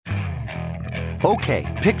Okay,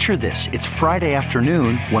 picture this. It's Friday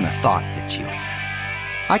afternoon when a thought hits you.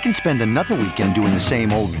 I can spend another weekend doing the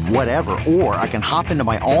same old whatever, or I can hop into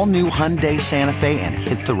my all-new Hyundai Santa Fe and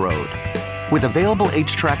hit the road. With available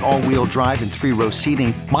H-Track all-wheel drive and 3-row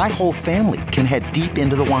seating, my whole family can head deep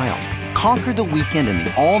into the wild. Conquer the weekend in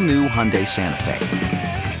the all-new Hyundai Santa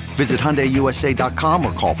Fe. Visit HyundaiUSA.com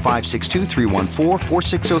or call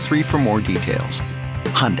 562-314-4603 for more details.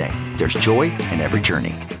 Hyundai, there's joy in every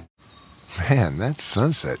journey. Man, that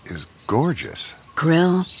sunset is gorgeous.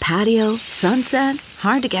 Grill, patio, sunset.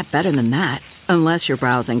 Hard to get better than that. Unless you're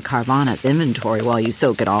browsing Carvana's inventory while you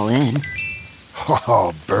soak it all in.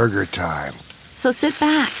 Oh, burger time. So sit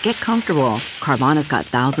back, get comfortable. Carvana's got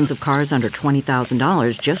thousands of cars under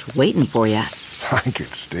 $20,000 just waiting for you. I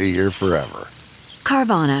could stay here forever.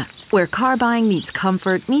 Carvana, where car buying meets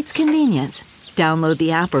comfort meets convenience. Download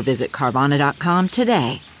the app or visit Carvana.com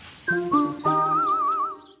today.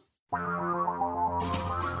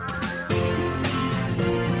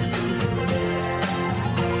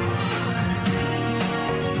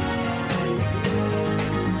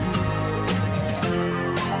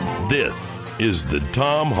 This is the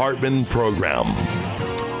Thom Hartmann Program.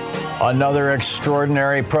 Another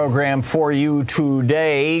extraordinary program for you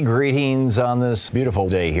today. Greetings on this beautiful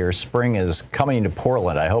day here. Spring is coming to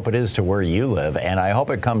Portland. I hope it is to where you live, and I hope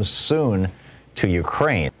it comes soon to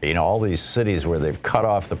Ukraine. You know, all these cities where they've cut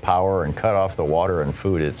off the power and cut off the water and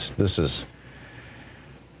food. This is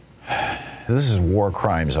war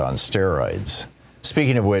crimes on steroids.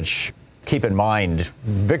 Speaking of which, keep in mind,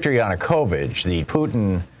 Viktor Yanukovych, the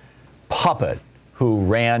Putin puppet who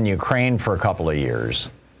ran Ukraine for a couple of years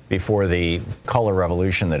before the color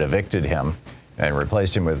revolution that evicted him and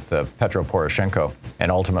replaced him with Petro Poroshenko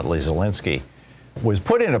and ultimately Zelensky, was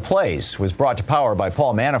put into place, was brought to power by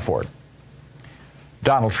Paul Manafort,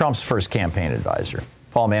 Donald Trump's first campaign advisor.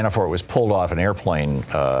 Paul Manafort was pulled off an airplane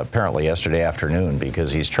apparently yesterday afternoon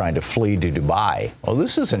because he's trying to flee to Dubai. Well,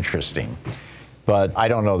 this is interesting. But I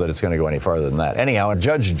don't know that it's going to go any farther than that. Anyhow,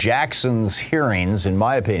 Judge Jackson's hearings, in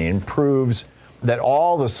my opinion, proves that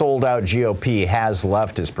all the sold-out GOP has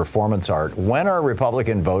left is performance art. When are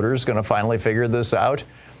Republican voters going to finally figure this out?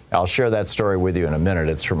 I'll share that story with you in a minute.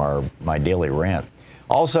 It's from my daily rant.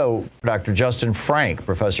 Also, Dr. Justin Frank,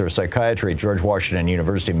 professor of psychiatry at George Washington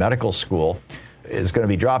University Medical School, is going to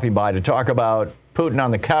be dropping by to talk about Putin on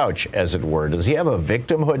the couch, as it were. Does he have a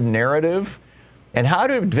victimhood narrative? And how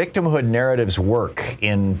do victimhood narratives work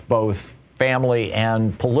in both family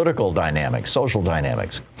and political dynamics, social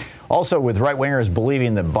dynamics? Also, with right-wingers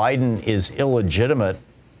believing that Biden is illegitimate,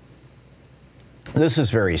 this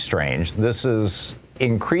is very strange. This is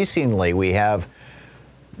increasingly, we have,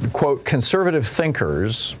 quote, conservative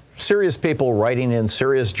thinkers, serious people writing in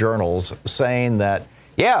serious journals saying that,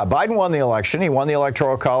 yeah, Biden won the election, he won the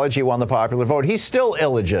Electoral College, he won the popular vote, he's still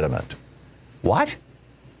illegitimate. What?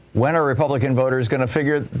 When are Republican voters going to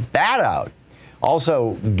figure that out?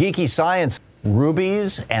 Also, geeky science,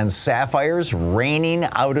 rubies and sapphires raining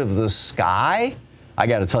out of the sky? I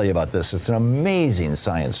got to tell you about this. It's an amazing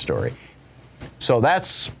science story. So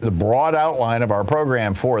that's the broad outline of our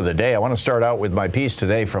program for the day. I want to start out with my piece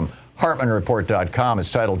today from HartmannReport.com.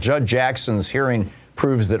 It's titled, Judge Jackson's hearing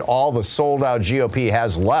proves that all the sold-out GOP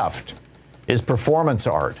has left is performance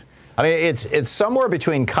art. I mean, it's somewhere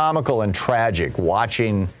between comical and tragic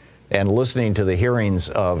watching and listening to the hearings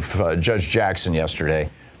of Judge Jackson yesterday.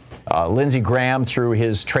 Lindsey Graham threw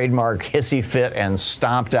his trademark hissy fit and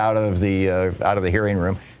stomped out of the hearing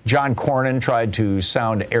room. John Cornyn tried to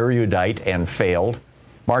sound erudite and failed.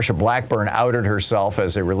 Marsha Blackburn outed herself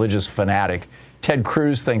as a religious fanatic. Ted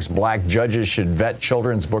Cruz thinks black judges should vet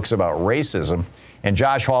children's books about racism. And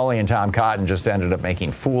Josh Hawley and Tom Cotton just ended up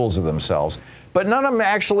making fools of themselves. But none of them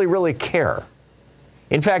actually really care.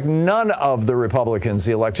 In fact, none of the Republicans,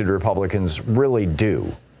 the elected Republicans, really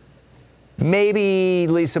do. Maybe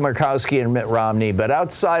Lisa Murkowski and Mitt Romney, but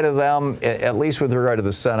outside of them, at least with regard to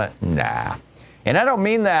the Senate, nah. And I don't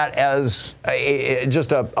mean that as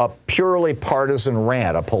just a purely partisan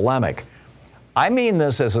rant, a polemic. I mean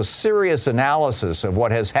this as a serious analysis of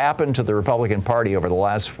what has happened to the Republican Party over the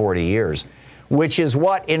last 40 years, which is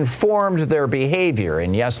what informed their behavior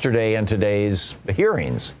in yesterday and today's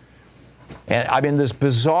hearings. And I mean, this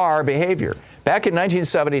bizarre behavior. Back in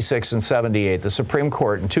 1976 and 78, the Supreme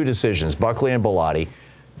Court, in two decisions, Buckley and Bellotti,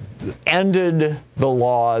 ended the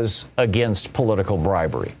laws against political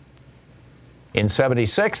bribery. In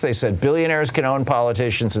 76, they said billionaires can own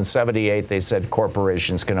politicians. In 78, they said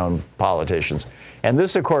corporations can own politicians. And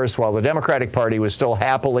this, of course, while the Democratic Party was still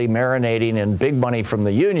happily marinating in big money from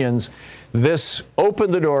the unions, this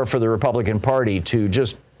opened the door for the Republican Party to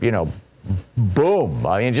just, boom.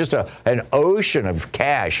 I mean, just an ocean of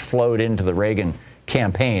cash flowed into the Reagan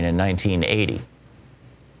campaign in 1980.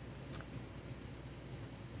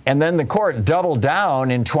 And then the court doubled down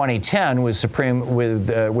in 2010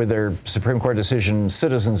 with their Supreme Court decision,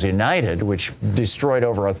 Citizens United, which destroyed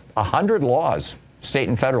over 100 laws, state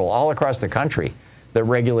and federal, all across the country that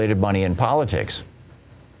regulated money in politics.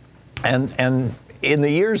 And in the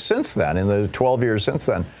years since then, in the 12 years since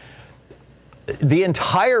then, the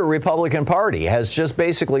entire Republican Party has just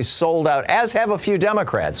basically sold out, as have a few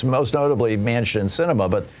Democrats, most notably Manchin and Sinema,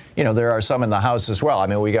 but, you know, there are some in the House as well. I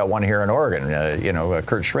mean, we got one here in Oregon,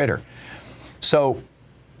 Kurt Schrader. So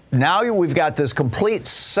now we've got this complete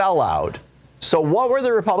sellout. So what were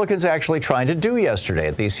the Republicans actually trying to do yesterday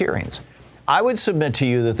at these hearings? I would submit to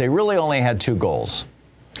you that they really only had two goals.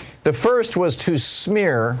 The first was to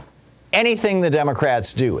smear anything the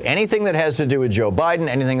Democrats do, anything that has to do with Joe Biden,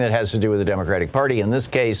 anything that has to do with the Democratic Party, in this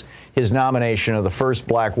case, his nomination of the first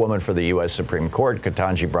black woman for the U.S. Supreme Court,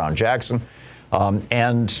 Ketanji Brown Jackson.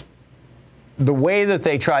 And the way that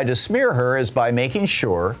they tried to smear her is by making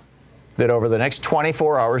sure that over the next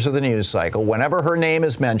 24 hours of the news cycle, whenever her name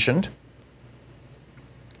is mentioned,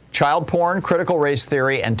 child porn, critical race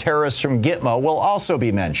theory, and terrorists from Gitmo will also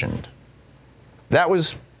be mentioned. That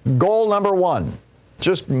was goal number one.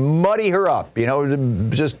 Just muddy her up,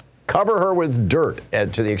 just cover her with dirt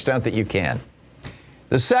to the extent that you can.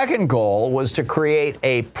 The second goal was to create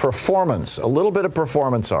a performance, a little bit of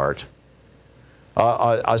performance art,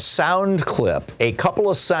 a sound clip, a couple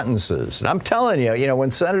of sentences. And I'm telling you, when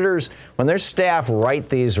senators, when their staff write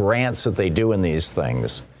these rants that they do in these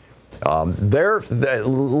things, they're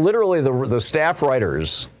literally the staff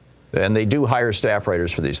writers, and they do hire staff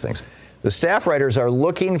writers for these things. The staff writers are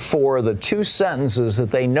looking for the two sentences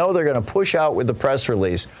that they know they're going to push out with the press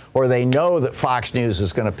release, or they know that Fox News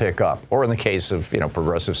is going to pick up, or in the case of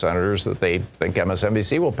progressive senators, that they think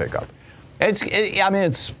MSNBC will pick up.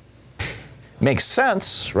 It makes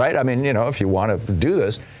sense, right? I mean, if you want to do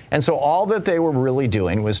this. And so all that they were really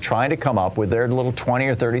doing was trying to come up with their little 20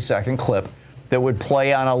 or 30-second clip that would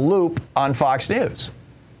play on a loop on Fox News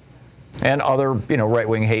and other,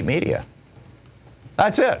 right-wing hate media.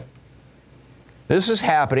 That's it. This is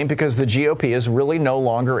happening because the GOP is really no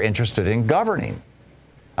longer interested in governing.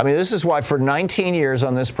 I mean, this is why for 19 years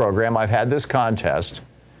on this program, I've had this contest.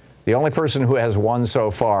 The only person who has won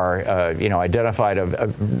so far, identified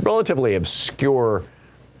a relatively obscure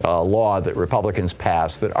law that Republicans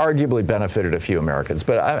passed that arguably benefited a few Americans.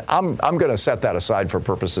 But I'm going to set that aside for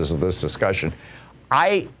purposes of this discussion.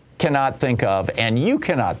 I cannot think of, and you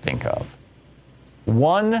cannot think of,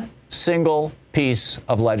 one single piece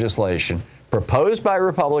of legislation proposed by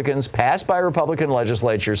Republicans, passed by Republican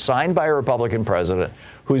legislatures, signed by a Republican president,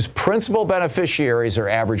 whose principal beneficiaries are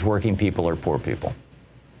average working people or poor people.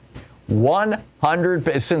 100,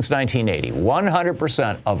 since 1980,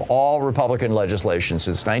 100% of all Republican legislation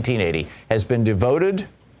since 1980 has been devoted,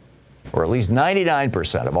 or at least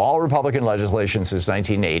 99% of all Republican legislation since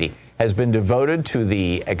 1980 has been devoted to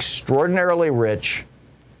the extraordinarily rich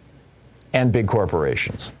and big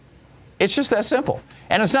corporations. It's just that simple.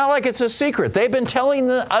 And it's not like it's a secret. They've been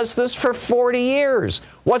telling us this for 40 years.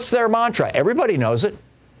 What's their mantra? Everybody knows it.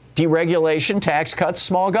 Deregulation, tax cuts,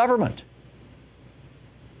 small government.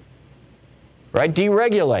 Right?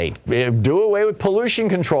 Deregulate. Do away with pollution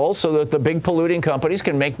control so that the big polluting companies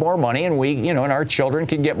can make more money and we, and our children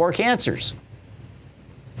can get more cancers.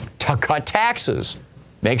 To cut taxes.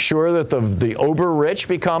 Make sure that the uber rich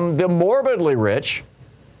become the morbidly rich,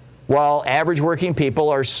 while average working people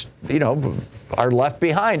are left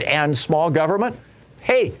behind. And small government,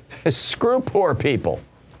 hey, screw poor people.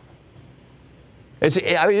 This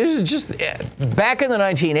is just, back in the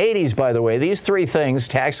 1980s, by the way, these three things,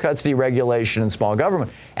 tax cuts, deregulation, and small government,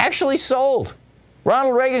 actually sold.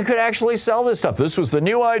 Ronald Reagan could actually sell this stuff. This was the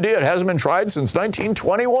new idea. It hasn't been tried since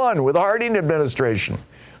 1921 with the Harding administration.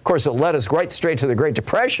 Of course, it led us right straight to the Great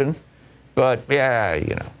Depression, but,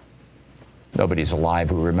 nobody's alive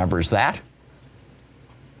who remembers that.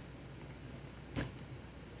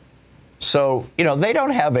 So, they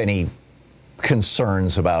don't have any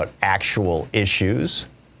concerns about actual issues.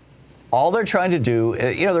 All they're trying to do,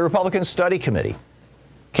 the Republican Study Committee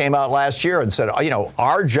came out last year and said,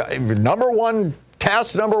 our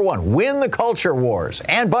task number one, win the culture wars.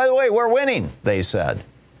 And by the way, we're winning, they said.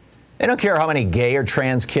 They don't care how many gay or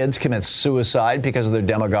trans kids commit suicide because of their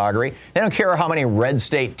demagoguery. They don't care how many red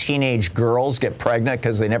state teenage girls get pregnant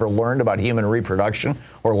because they never learned about human reproduction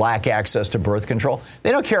or lack access to birth control. They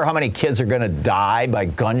don't care how many kids are going to die by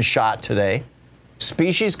gunshot today.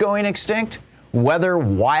 Species going extinct? Weather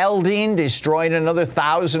wilding, destroying another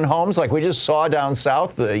 1,000 homes like we just saw down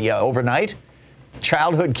south overnight.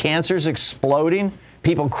 Childhood cancers exploding.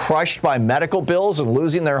 People crushed by medical bills and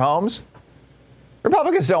losing their homes.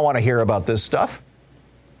 Republicans don't want to hear about this stuff.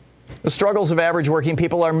 The struggles of average working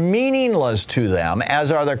people are meaningless to them,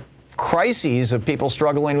 as are the crises of people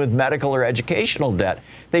struggling with medical or educational debt.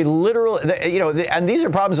 They literally, and these are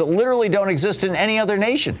problems that literally don't exist in any other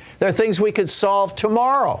nation. They're things we could solve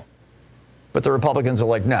tomorrow. But the Republicans are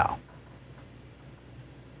like, no.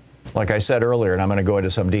 Like I said earlier, and I'm going to go into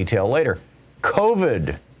some detail later,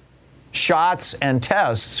 COVID shots and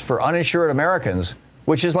tests for uninsured Americans,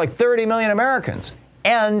 which is like 30 million Americans,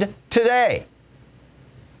 end today.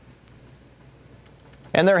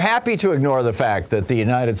 And they're happy to ignore the fact that the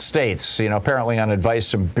United States, apparently on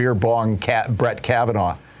advice from beer bong Brett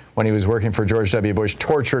Kavanaugh, when he was working for George W. Bush,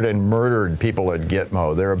 tortured and murdered people at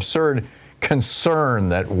Gitmo. Their absurd concern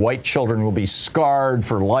that white children will be scarred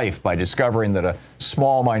for life by discovering that a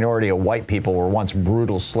small minority of white people were once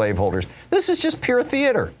brutal slaveholders. This is just pure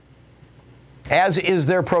theater. As is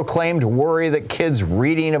their proclaimed worry that kids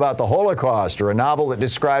reading about the Holocaust or a novel that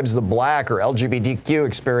describes the black or LGBTQ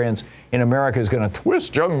experience in America is going to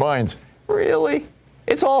twist young minds. Really?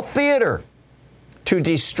 It's all theater to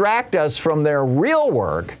distract us from their real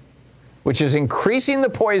work, which is increasing the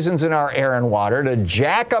poisons in our air and water to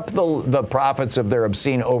jack up the profits of their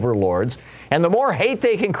obscene overlords. And the more hate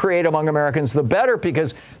they can create among Americans, the better,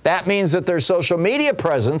 because that means that their social media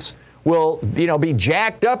presence will, be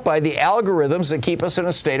jacked up by the algorithms that keep us in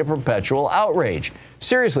a state of perpetual outrage.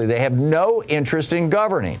 Seriously, they have no interest in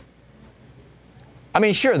governing. I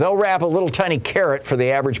mean, sure, they'll wrap a little tiny carrot for the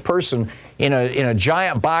average person in a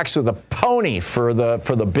giant box with a pony for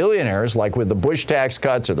the billionaires, like with the Bush tax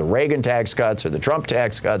cuts or the Reagan tax cuts or the Trump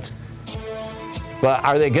tax cuts. But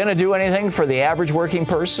are they going to do anything for the average working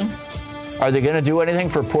person? Are they going to do anything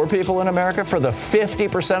for poor people in America? For the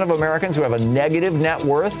 50% of Americans who have a negative net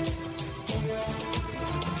worth?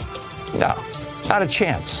 No, not a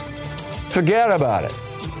chance. Forget about it.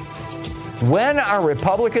 When are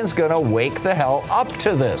Republicans going to wake the hell up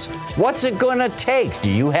to this? What's it going to take?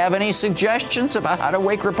 Do you have any suggestions about how to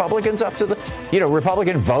wake Republicans up to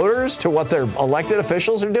Republican voters to what their elected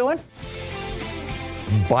officials are doing?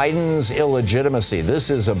 Biden's illegitimacy. This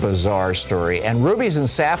is a bizarre story. And rubies and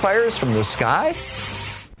sapphires from the sky?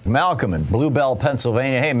 Malcolm in Bluebell,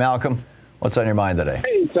 Pennsylvania. Hey, Malcolm, what's on your mind today?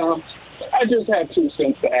 Hey, Tom. I just have 2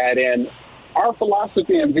 cents to add in. Our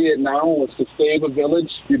philosophy in Vietnam was to save a village,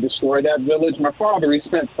 you destroy that village. My father, he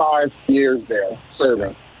spent 5 years there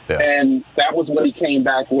serving. Yeah. And that was what he came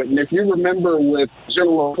back with. And if you remember with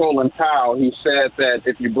General Colin Powell, he said that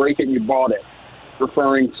if you break it, you bought it,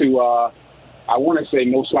 referring to, I want to say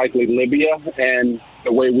most likely Libya and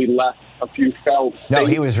the way we left a few felt. No,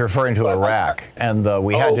 he was referring to Iraq, and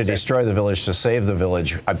we had to destroy the village to save the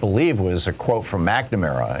village. I believe was a quote from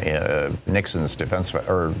McNamara, Nixon's defense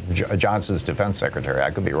or Johnson's defense secretary.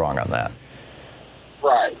 I could be wrong on that.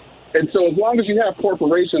 Right, and so as long as you have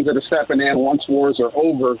corporations that are stepping in once wars are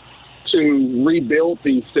over to rebuild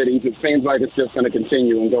these cities, it seems like it's just going to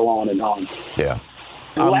continue and go on and on. Yeah.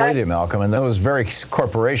 I'm with you, Malcolm. And those very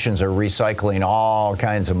corporations are recycling all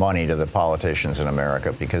kinds of money to the politicians in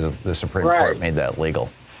America because the Supreme Court made that legal.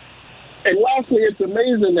 And lastly, it's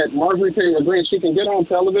amazing that Marjorie Taylor Greene, she can get on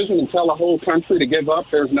television and tell a whole country to give up.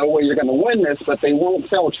 There's no way you're going to win this, but they won't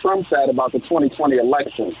tell Trump that about the 2020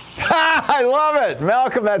 election. I love it.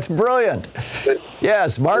 Malcolm, that's brilliant.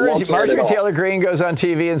 Yes, Marjorie Taylor Greene goes on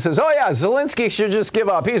TV and says, oh, yeah, Zelensky should just give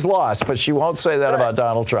up. He's lost. But she won't say that about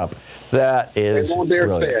Donald Trump. That is they won't dare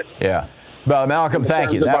brilliant. Say it. Yeah. But Malcolm,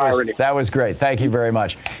 thank you. That was great. Thank you very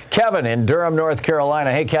much. Kevin in Durham, North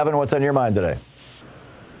Carolina. Hey, Kevin, what's on your mind today?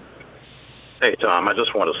 Hey, Tom, I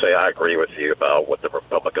just want to say I agree with you about what the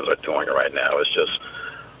Republicans are doing right now. It's just,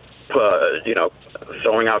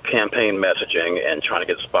 throwing out campaign messaging and trying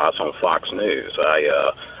to get spots on Fox News.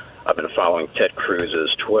 I've been following Ted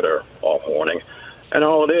Cruz's Twitter all morning, and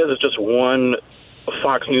all it is just one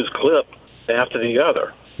Fox News clip after the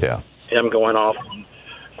other. Yeah. Him going off on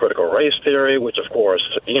critical race theory, which, of course,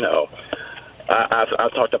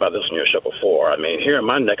 I've talked about this in your show before. I mean, here in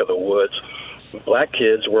my neck of the woods, black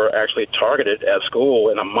kids were actually targeted at school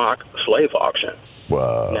in a mock slave auction.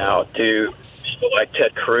 Wow. Now, do people like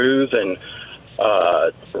Ted Cruz and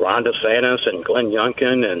Ron DeSantis and Glenn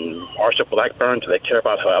Youngkin and Marsha Blackburn, do they care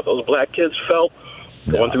about how those black kids felt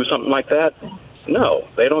going through something like that? No,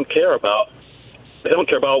 they don't care about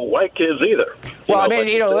white kids either. Well,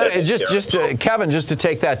 Kevin, just to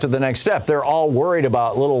take that to the next step, they're all worried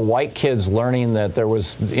about little white kids learning that there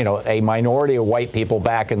was, a minority of white people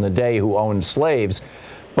back in the day who owned slaves.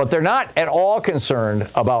 But they're not at all concerned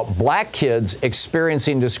about black kids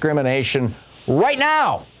experiencing discrimination right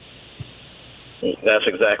now. That's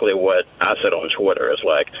exactly what I said on Twitter. It's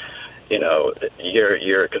like,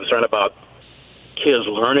 you're concerned about kids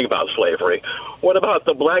learning about slavery. What about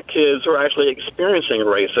the black kids who are actually experiencing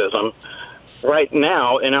racism right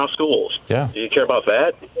now in our schools? Yeah. Do you care about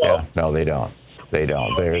that? Yeah. No, they don't. They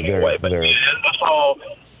don't. They're that's all.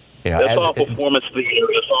 It's all performance theater.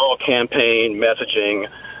 It's all campaign messaging.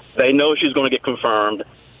 They know she's going to get confirmed.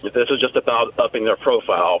 This is just about upping their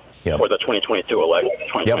profile for the 2022 election,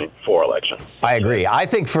 2024 election. I agree. I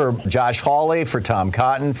think for Josh Hawley, for Tom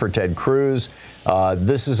Cotton, for Ted Cruz,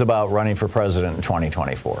 this is about running for president in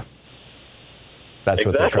 2024. That's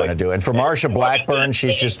what they're trying to do. And for Marsha Blackburn,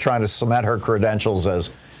 she's just trying to cement her credentials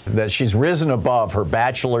as that she's risen above her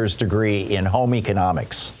bachelor's degree in home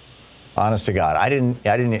economics. Honest to God, I didn't,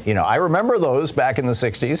 I remember those back in the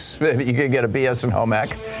 60s. You could get a BS in home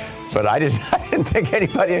ec, but I didn't think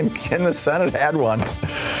anybody in the Senate had one.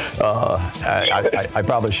 I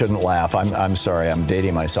probably shouldn't laugh. I'm sorry, I'm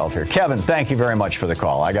dating myself here. Kevin, thank you very much for the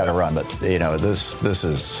call. I got to run, but this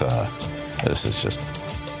is just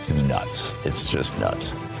nuts. It's just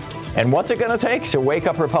nuts. And what's it going to take to wake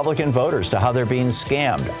up Republican voters to how they're being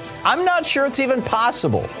scammed? I'm not sure it's even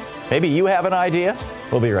possible. Maybe you have an idea?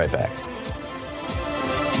 We'll be right back.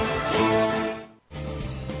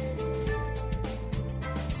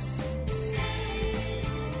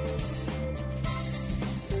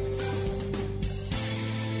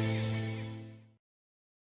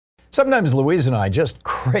 Sometimes Louise and I just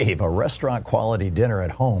crave a restaurant-quality dinner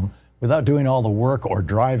at home without doing all the work or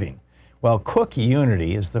driving. Well, Cook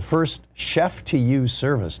Unity is the first chef-to-you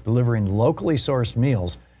service delivering locally sourced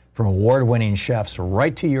meals from award-winning chefs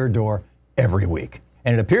right to your door every week.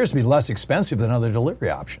 And it appears to be less expensive than other delivery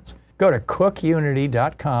options. Go to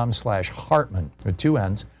cookunity.com/Hartman with 2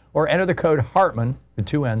 N's or enter the code Hartman with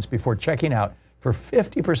 2 N's before checking out for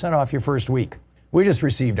 50% off your first week. We just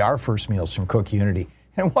received our first meals from Cook Unity,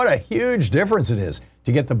 and what a huge difference it is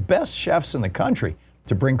to get the best chefs in the country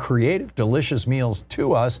to bring creative, delicious meals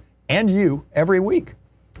to us and you every week.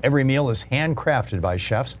 Every meal is handcrafted by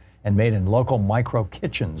chefs and made in local micro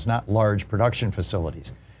kitchens, not large production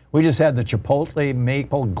facilities. We just had the Chipotle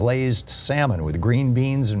maple glazed salmon with green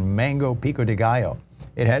beans and mango pico de gallo.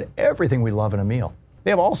 It had everything we love in a meal.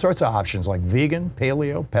 They have all sorts of options like vegan,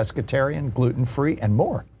 paleo, pescatarian, gluten-free, and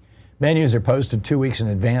more. Menus are posted 2 weeks in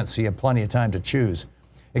advance, so you have plenty of time to choose.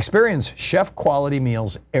 Experience chef-quality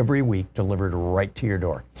meals every week delivered right to your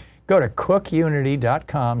door. Go to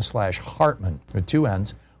cookunity.com/Hartman with 2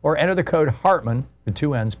 N's or enter the code Hartman with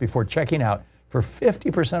 2 N's before checking out for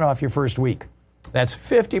 50% off your first week. That's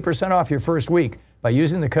 50% off your first week by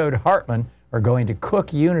using the code Hartman or going to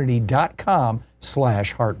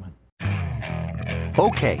cookunity.com/Hartman.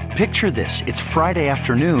 Okay, picture this. It's Friday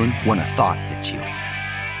afternoon when a thought hits you.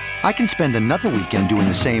 I can spend another weekend doing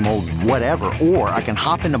the same old whatever, or I can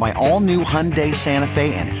hop into my all-new Hyundai Santa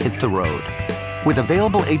Fe and hit the road. With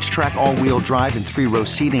available H-Track all-wheel drive and 3-row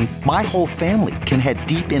seating, my whole family can head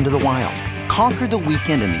deep into the wild. Conquer the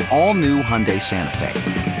weekend in the all-new Hyundai Santa Fe.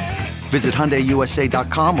 Visit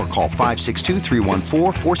HyundaiUSA.com or call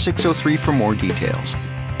 562-314-4603 for more details.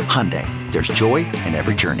 Hyundai, there's joy in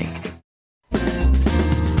every journey.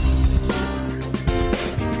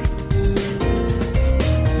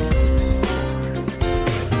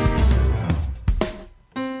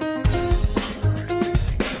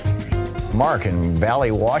 Mark in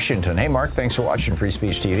Valley, Washington. Hey, Mark, thanks for watching Free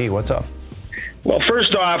Speech TV. What's up? Well,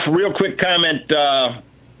 first off, real quick comment.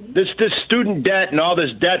 This student debt and all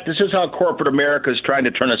this debt, this is how corporate America is trying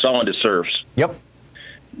to turn us all into serfs. Yep.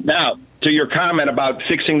 Now, to your comment about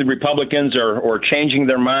fixing the Republicans or changing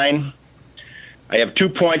their mind, I have 2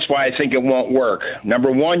 points why I think it won't work.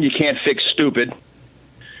 Number one, you can't fix stupid.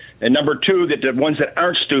 And number two, that the ones that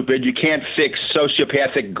aren't stupid, you can't fix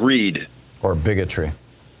sociopathic greed. Or bigotry.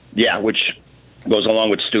 Yeah, which goes along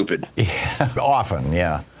with stupid. Yeah, often,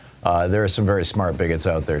 yeah. There are some very smart bigots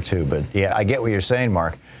out there, too. But, yeah, I get what you're saying,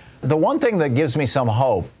 Mark. The one thing that gives me some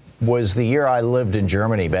hope was the year I lived in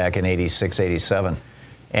Germany back in 86, 87.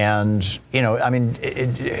 And, you know, I mean,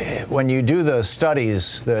 when you do the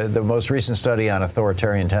studies, the most recent study on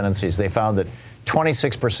authoritarian tendencies, they found that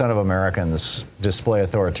 26% of Americans display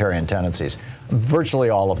authoritarian tendencies, virtually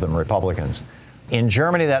all of them Republicans. In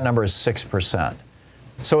Germany, that number is 6%.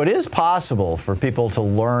 So it is possible for people to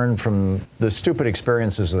learn from the stupid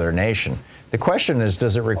experiences of their nation. The question is,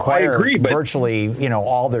 does it require virtually, you know,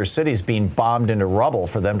 all their cities being bombed into rubble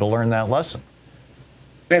for them to learn that lesson?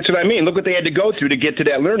 That's what I mean. Look what they had to go through to get to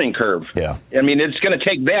that learning curve. Yeah. I mean, it's going to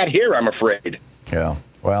take that here, I'm afraid. Yeah.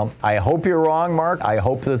 Well, I hope you're wrong, Mark. I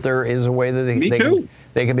hope that there is a way that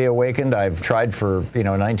they can be awakened. I've tried for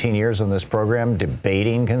 19 years on this program,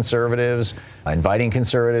 debating conservatives, inviting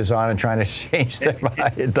conservatives on and trying to change their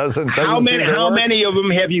mind. It doesn't How many of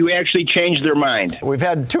them have you actually changed their mind? We've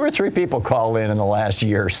had 2 or 3 people call in the last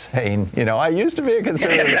year saying, I used to be a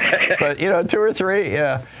conservative, but 2 or 3,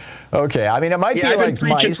 yeah. Okay, I mean, it might be like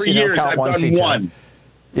mice, count one, see 10.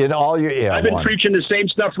 I've been preaching the same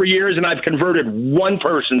stuff for years, and I've converted one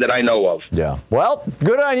person that I know of. Yeah. Well,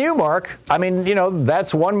 good on you, Mark. I mean,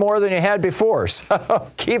 that's one more than you had before. So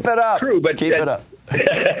keep it up. True, but keep it up.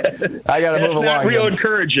 I got to move along. That's not real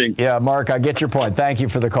encouraging. Yeah, Mark, I get your point. Thank you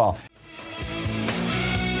for the call.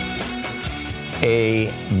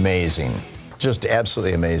 Amazing. Just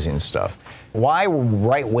absolutely amazing stuff. Why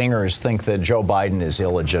right-wingers think that Joe Biden is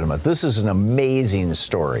illegitimate. This is an amazing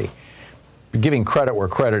story. Giving credit where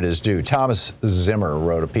credit is due. Thomas Zimmer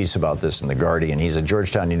wrote a piece about this in The Guardian. He's a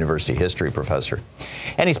Georgetown University history professor.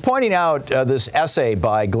 And he's pointing out this essay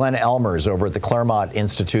by Glenn Elmers over at the Claremont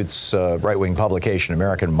Institute's right-wing publication,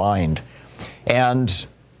 American Mind. And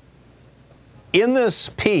in this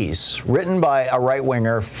piece, written by a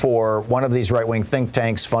right-winger for one of these right-wing think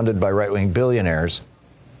tanks funded by right-wing billionaires,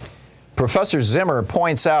 Professor Zimmer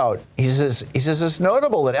points out, he says it's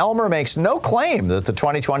notable that Elmer makes no claim that the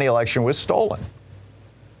 2020 election was stolen.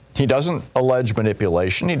 He doesn't allege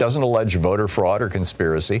manipulation. He doesn't allege voter fraud or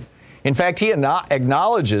conspiracy. In fact, he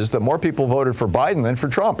acknowledges that more people voted for Biden than for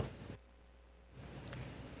Trump.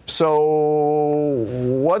 So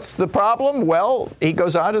what's the problem? Well, he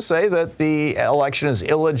goes on to say that the election is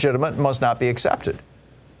illegitimate and must not be accepted.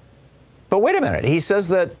 But wait a minute. He says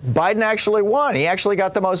that Biden actually won. He actually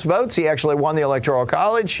got the most votes. He actually won the Electoral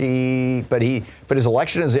College. But his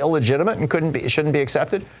election is illegitimate and shouldn't be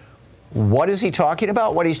accepted. What is he talking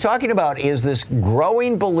about? What he's talking about is this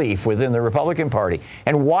growing belief within the Republican Party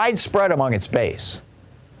and widespread among its base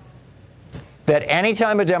that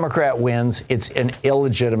anytime a Democrat wins, it's an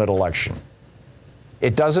illegitimate election.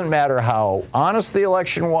 It doesn't matter how honest the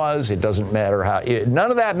election was. It doesn't matter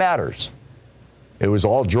none of that matters. It was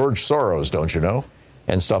all George Soros, don't you know?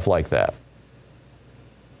 And stuff like that.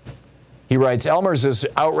 He writes, Elmers is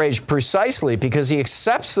outraged precisely because he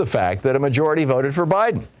accepts the fact that a majority voted for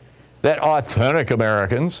Biden, that authentic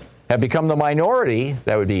Americans have become the minority,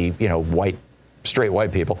 that would be, straight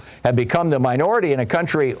white people, have become the minority in a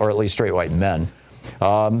country, or at least straight white men,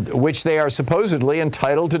 which they are supposedly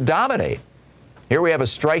entitled to dominate. Here we have a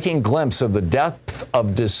striking glimpse of the depth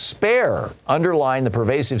of despair underlying the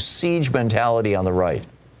pervasive siege mentality on the right.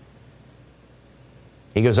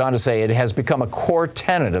 He goes on to say, it has become a core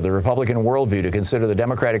tenet of the Republican worldview to consider the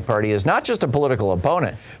Democratic Party as not just a political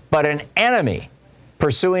opponent, but an enemy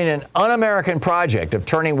pursuing an un-American project of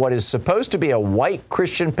turning what is supposed to be a white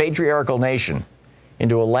Christian patriarchal nation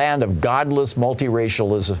into a land of godless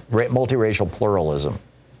multiracial pluralism.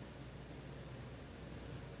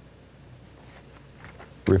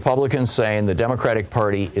 Republicans saying the Democratic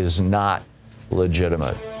Party is not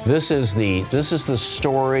legitimate. This is the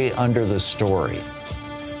story under the story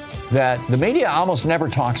that the media almost never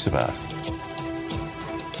talks about.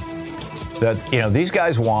 That these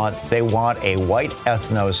guys want a white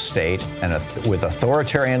ethno state and with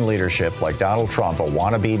authoritarian leadership like Donald Trump, a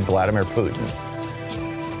wannabe Vladimir Putin.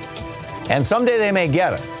 And someday they may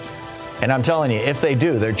get it. And I'm telling you, if they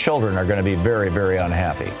do, their children are going to be very, very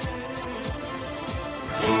unhappy.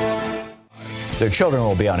 Their children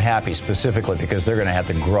will be unhappy specifically because they're going to have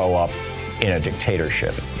to grow up in a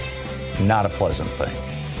dictatorship. Not a pleasant thing.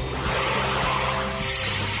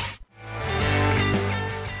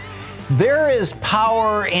 There is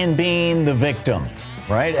power in being the victim,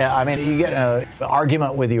 right? I mean, you get an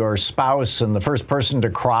argument with your spouse and the first person to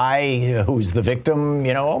cry, who's the victim,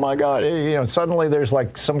 oh my God, suddenly there's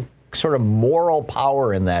like some sort of moral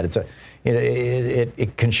power in that.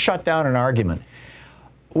 It can shut down an argument.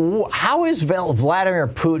 How is Vladimir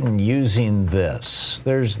Putin using this?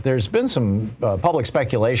 There's been some public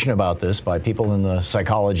speculation about this by people in the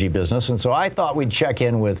psychology business, and so I thought we'd check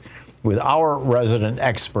in with our resident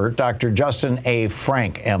expert, Dr. Justin A.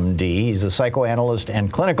 Frank, M.D. He's a psychoanalyst and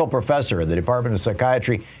clinical professor at the Department of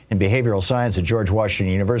Psychiatry and Behavioral Science at George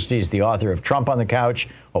Washington University. He's the author of Trump on the Couch,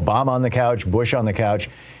 Obama on the Couch, Bush on the Couch.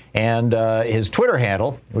 And his Twitter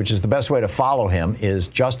handle, which is the best way to follow him, is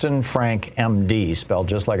Justin Frank MD, spelled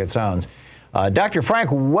just like it sounds. Dr. Frank,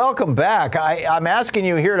 welcome back. I'm asking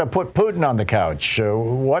you here to put Putin on the couch.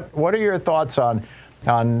 What are your thoughts on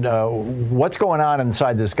what's going on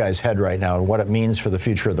inside this guy's head right now and what it means for the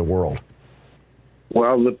future of the world?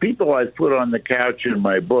 Well, the people I put on the couch in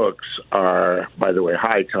my books are, by the way,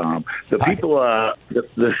 hi, Tom. The people,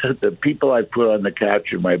 the people I put on the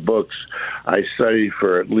couch in my books, I study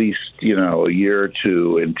for at least, a year or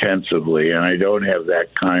two intensively, and I don't have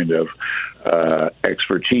that kind of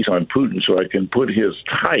expertise on Putin, so I can put his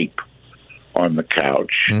type on the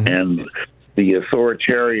couch and the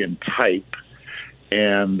authoritarian type,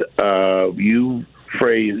 and you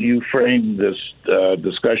framed this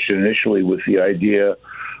discussion initially with the idea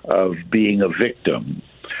of being a victim.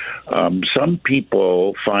 Some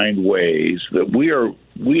people find ways that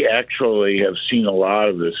we actually have seen a lot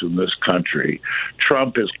of this in this country.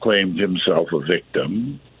 Trump has claimed himself a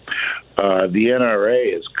victim. The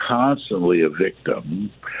NRA is constantly a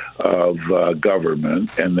victim of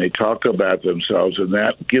government, and they talk about themselves, and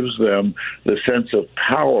that gives them the sense of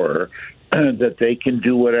power that they can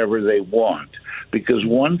do whatever they want. Because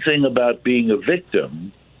one thing about being a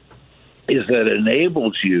victim is that it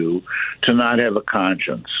enables you to not have a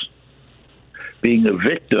conscience. Being a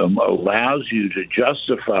victim allows you to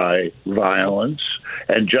justify violence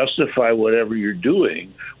and justify whatever you're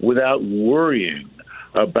doing without worrying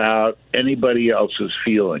about anybody else's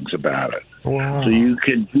feelings about it. Wow. So you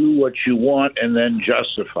can do what you want and then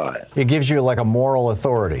justify it. It gives you like a moral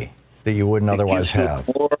authority that you wouldn't otherwise have.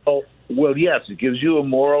 Well, yes, it gives you a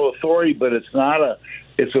moral authority, but it's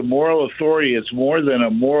a moral authority. It's more than a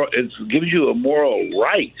moral, it gives you a moral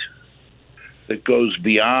right that goes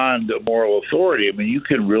beyond a moral authority. I mean, you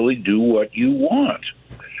can really do what you want.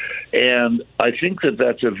 And I think that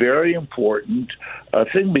that's a very important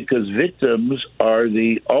thing, because victims are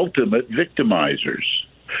the ultimate victimizers.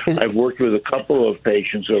 I've worked with a couple of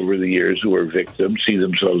patients over the years who are victims, see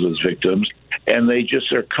themselves as victims, and they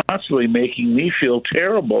just are constantly making me feel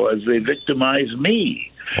terrible as they victimize me.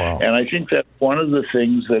 Wow. And I think that's one of the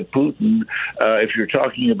things that Putin, if you're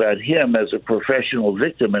talking about him as a professional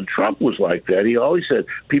victim, and Trump was like that. He always said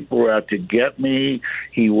people were out to get me.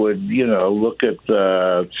 He would, look at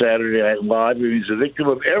Saturday Night Live. He's a victim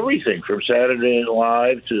of everything, from Saturday Night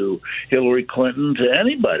Live to Hillary Clinton to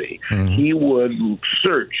anybody. Mm-hmm. He would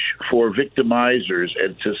search for victimizers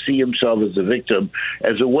and to see himself as a victim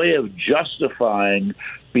as a way of justifying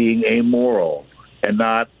being amoral and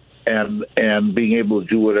not and being able to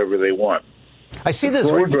do whatever they want. I see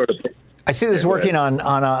this working on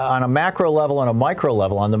a macro level and a micro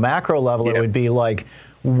level. On the macro level, it would be like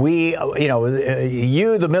you,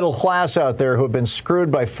 the middle class out there who have been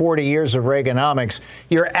screwed by 40 years of Reaganomics,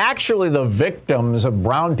 you're actually the victims of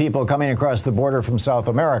brown people coming across the border from South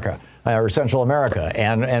America or Central America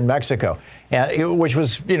and Mexico, which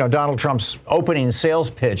was, Donald Trump's opening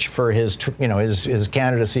sales pitch for his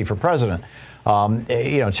candidacy for president.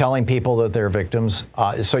 Telling people that they're victims.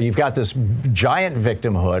 So you've got this giant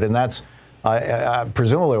victimhood, and that's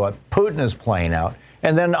presumably what Putin is playing out.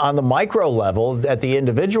 And then on the micro level, at the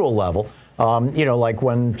individual level, like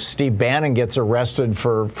when Steve Bannon gets arrested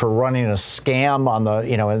for running a scam on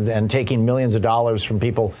the, and taking millions of dollars from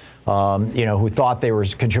people, who thought they were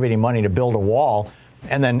contributing money to build a wall,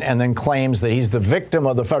 and then claims that he's the victim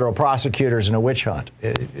of the federal prosecutors in a witch hunt.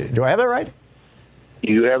 Do I have that right?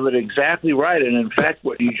 You have it exactly right. And in fact,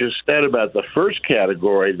 what you just said about the first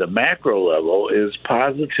category, the macro level, is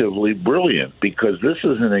positively brilliant, because this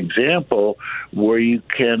is an example where you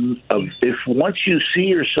can, if once you see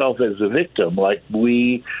yourself as a victim, like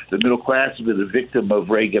we, the middle class, have been a victim of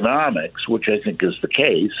Reaganomics, which I think is the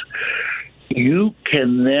case, you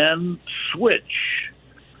can then switch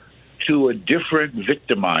to a different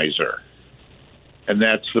victimizer. And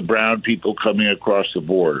that's the brown people coming across the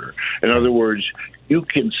border. In other words, you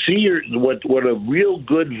can see what a real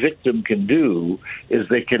good victim can do is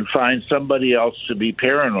they can find somebody else to be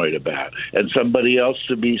paranoid about and somebody else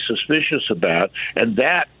to be suspicious about, and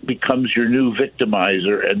that becomes your new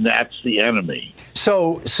victimizer, and that's the enemy.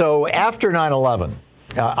 So after 9/11,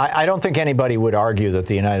 I don't think anybody would argue that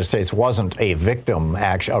the United States wasn't a victim,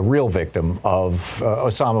 a real victim of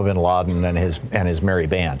Osama bin Laden and his merry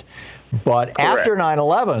band. But correct. After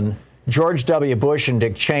 9/11, George W. Bush and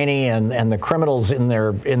Dick Cheney and the criminals in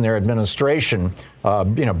their administration,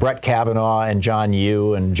 Brett Kavanaugh and John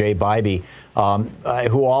Yoo and Jay Bybee,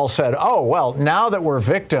 who all said, "Oh, well, now that we're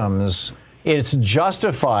victims, it's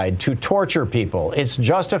justified to torture people. It's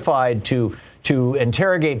justified to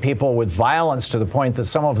interrogate people with violence to the point that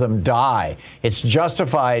some of them die. It's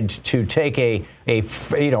justified to take a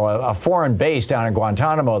foreign base down in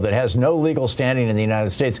Guantanamo that has no legal standing in the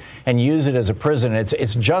United States and use it as a prison.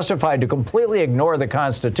 It's justified to completely ignore the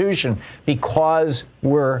Constitution because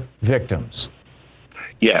we're victims."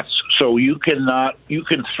 Yes. So you can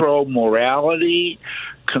throw morality,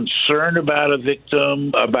 concern about a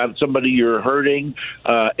victim, about somebody you're hurting,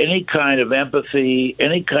 any kind of empathy,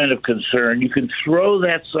 any kind of concern, you can throw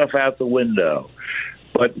that stuff out the window.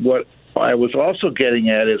 But what I was also getting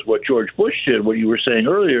at is what George Bush did, what you were saying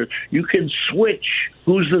earlier. You can switch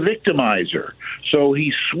who's the victimizer. So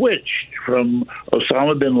he switched from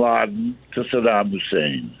Osama bin Laden to Saddam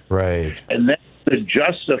Hussein. Right. And then to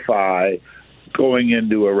justify going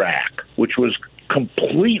into Iraq, which was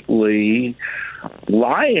completely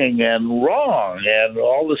lying and wrong, and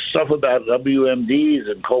all this stuff about WMDs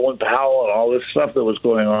and Colin Powell and all this stuff that was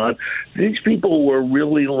going on. These people were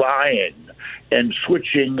really lying and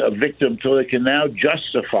switching a victim so they can now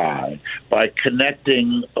justify by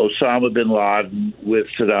connecting Osama bin Laden with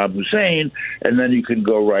Saddam Hussein, and then you can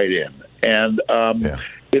go right in. And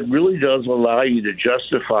it really does allow you to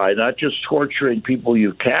justify not just torturing people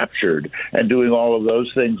you captured and doing all of those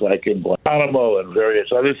things like in Guantanamo and various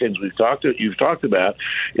other things you've talked about.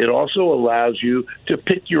 It also allows you to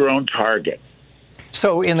pick your own target.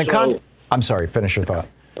 So I'm sorry, finish your thought.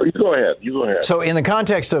 You go ahead. So, in the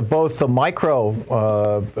context of both the micro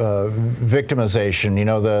victimization,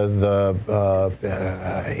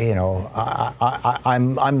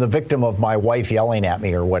 I'm the victim of my wife yelling at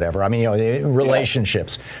me or whatever. I mean,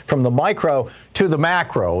 relationships from the micro to the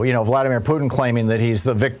macro. Vladimir Putin claiming that he's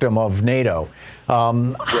the victim of NATO.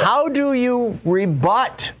 How do you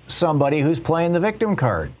rebut somebody who's playing the victim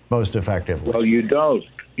card most effectively? Well, you don't.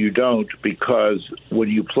 You don't, because when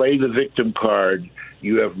you play the victim card,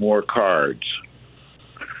 you have more cards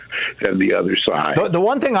than the other side. The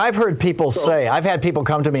one thing I've heard people say, I've had people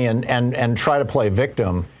come to me and try to play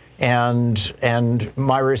victim, and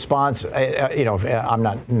my response, I'm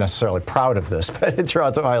not necessarily proud of this, but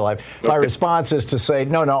throughout my life, my response is to say,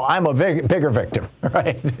 no, I'm a bigger victim,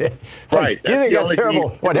 right? Right. You think that's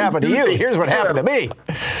terrible? What happened to you? Here's what happened to me.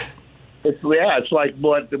 It's like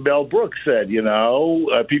what Mel Brooks said,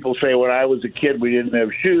 people say when I was a kid we didn't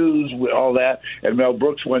have shoes, all that, and Mel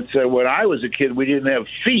Brooks once said when I was a kid we didn't have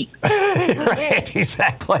feet. Right,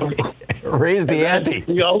 exactly. Raise the ante.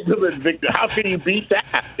 The ultimate victim. How can you beat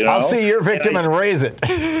that? I'll see your victim and raise it.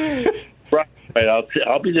 Right.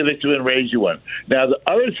 I'll be the victim and raise you one. Now, the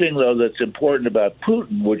other thing, though, that's important about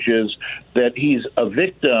Putin, which is that he's a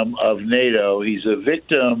victim of NATO. He's a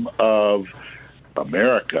victim of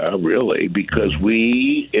America, really, because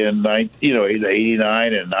we in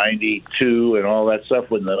 89 and 92 and all that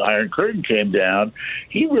stuff, when the Iron Curtain came down,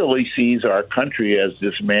 he really sees our country as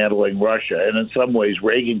dismantling Russia. And in some ways,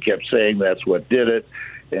 Reagan kept saying that's what did it.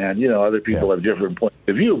 And, other people have different points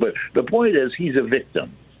of view. But the point is he's a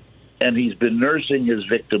victim, and he's been nursing his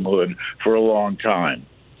victimhood for a long time.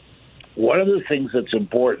 One of the things that's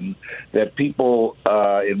important that people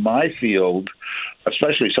in my field,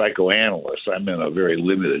 especially psychoanalysts, I'm in a very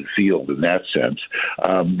limited field in that sense,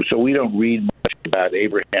 so we don't read much about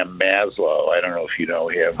Abraham Maslow. I don't know if you know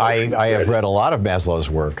him. I have read a lot of Maslow's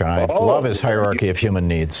work. I love his hierarchy of human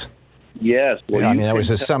needs. Yes. Well, that was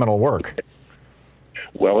his seminal work.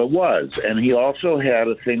 Well, it was. And he also had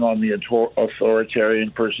a thing on the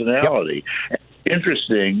authoritarian personality. Yep.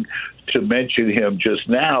 Interesting to mention him just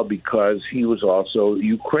now because he was also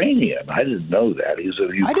Ukrainian. I didn't know that. He's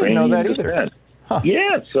of Ukrainian I didn't know that descent. Either. Huh.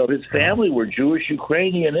 Yeah, so his family were Jewish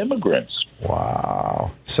Ukrainian immigrants.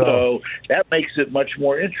 Wow. So that makes it much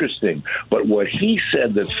more interesting. But what he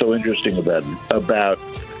said that's so interesting about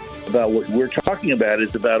what we're talking about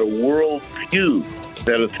is about a world view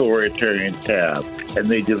that authoritarians have. And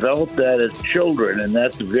they developed that as children, and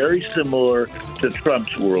that's very similar to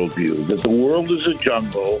Trump's worldview, that the world is a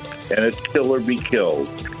jungle and it's kill or be killed,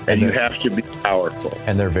 and you have to be powerful.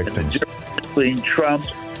 And they're victims. And the difference between Trump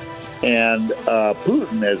and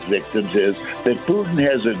Putin as victims is that Putin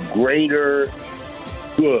has a greater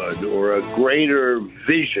good or a greater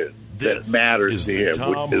vision that matters to him. This is the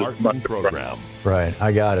Tom Hartman Program. Right,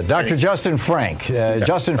 I got it. Dr. Justin Frank,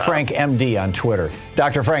 Justin Frank MD on Twitter.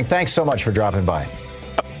 Dr. Frank, thanks so much for dropping by.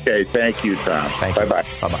 Okay, thank you, Tom. Thank you. Bye-bye.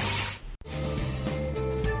 Bye-bye.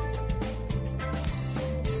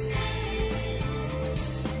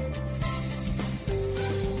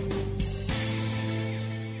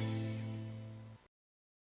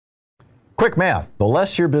 Quick math. The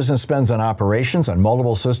less your business spends on operations, on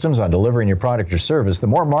multiple systems, on delivering your product or service, the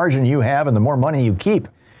more margin you have and the more money you keep.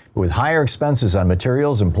 With higher expenses on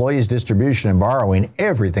materials, employees, distribution, and borrowing,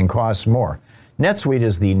 everything costs more. NetSuite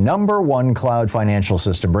is the #1 cloud financial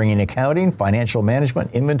system, bringing accounting, financial management,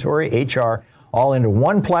 inventory, HR, all into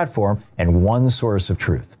one platform and one source of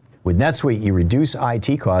truth. With NetSuite, you reduce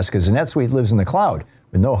IT costs because NetSuite lives in the cloud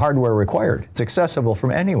with no hardware required. It's accessible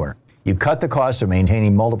from anywhere. You cut the cost of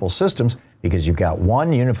maintaining multiple systems because you've got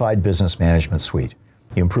one unified business management suite.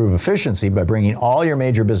 You improve efficiency by bringing all your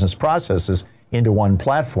major business processes into one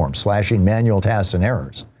platform, slashing manual tasks and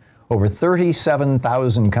errors. Over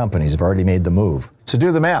 37,000 companies have already made the move. So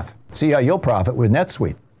do the math. See how you'll profit with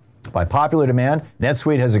NetSuite. By popular demand,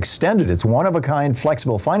 NetSuite has extended its one-of-a-kind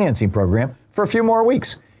flexible financing program for a few more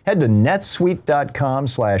weeks. Head to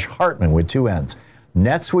netsuite.com/Hartman with 2 N's.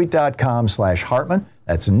 netsuite.com/Hartman.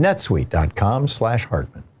 That's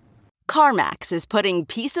netsuite.com/Hartman. CarMax is putting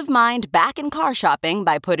peace of mind back in car shopping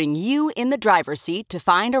by putting you in the driver's seat to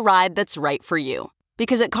find a ride that's right for you.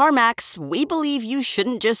 Because at CarMax, we believe you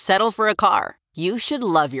shouldn't just settle for a car. You should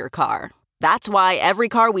love your car. That's why every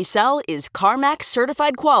car we sell is CarMax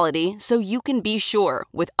certified quality, so you can be sure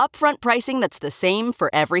with upfront pricing that's the same for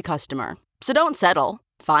every customer. So don't settle.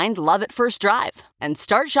 Find love at first drive and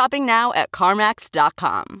start shopping now at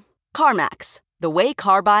CarMax.com. CarMax, the way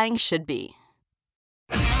car buying should be.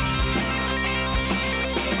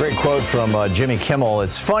 Great quote from Jimmy Kimmel.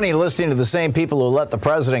 It's funny listening to the same people who let the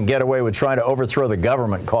president get away with trying to overthrow the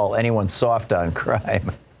government call anyone soft on crime.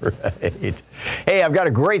 Right. Hey, I've got a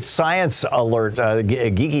great science alert, a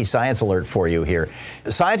geeky science alert for you here.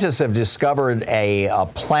 Scientists have discovered a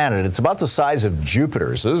planet. It's about the size of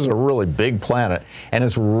Jupiter. So this is a really big planet, and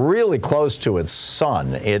it's really close to its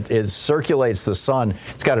sun. It circulates the sun.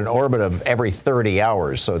 It's got an orbit of every 30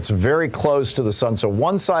 hours, so it's very close to the sun. So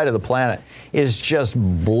one side of the planet is just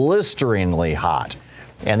blisteringly hot.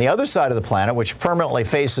 And the other side of the planet, which permanently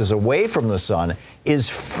faces away from the sun, is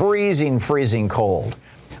freezing cold.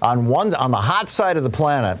 On the hot side of the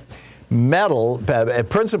planet, metal,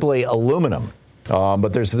 principally aluminum,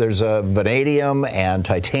 but there's vanadium and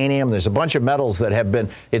titanium. There's a bunch of metals that have been.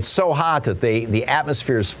 It's so hot that the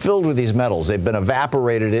atmosphere is filled with these metals. They've been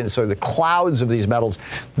evaporated in. So the clouds of these metals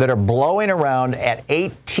that are blowing around at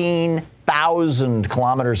 18,000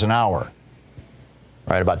 kilometers an hour,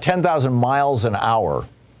 right? About 10,000 miles an hour.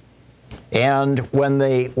 And when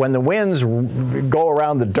the winds go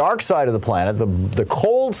around the dark side of the planet, the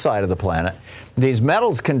cold side of the planet, these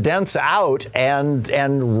metals condense out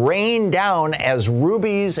and rain down as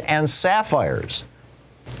rubies and sapphires,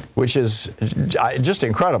 which is just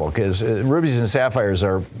incredible because rubies and sapphires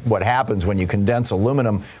are what happens when you condense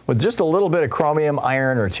aluminum with just a little bit of chromium,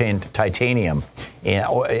 iron, or titanium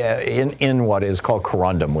in what is called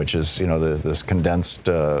corundum, which is this condensed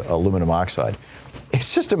aluminum oxide.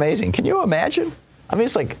 It's just amazing. Can you imagine? I mean,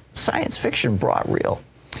 it's like science fiction brought real.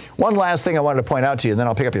 One last thing I wanted to point out to you, and then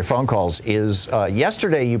I'll pick up your phone calls, is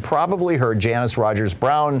yesterday you probably heard Janice Rogers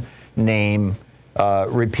Brown name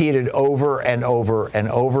repeated over and over and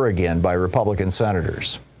over again by Republican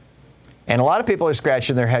senators. And a lot of people are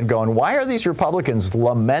scratching their head going, why are these Republicans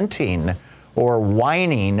lamenting or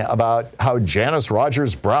whining about how Janice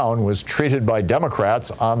Rogers Brown was treated by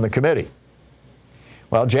Democrats on the committee?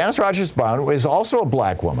 Well, Janice Rogers Brown is also a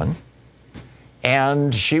black woman,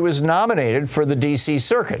 and she was nominated for the D.C.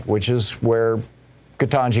 Circuit, which is where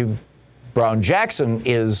Ketanji Brown Jackson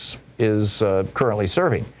is currently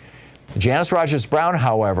serving. Janice Rogers Brown,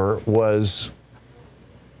 however, was,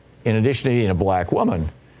 in addition to being a black woman,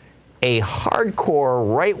 a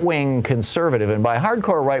hardcore right-wing conservative. And by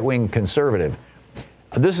hardcore right-wing conservative,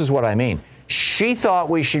 this is what I mean. She thought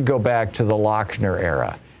we should go back to the Lochner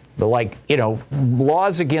era.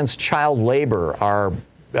 Laws against child labor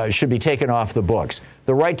should be taken off the books.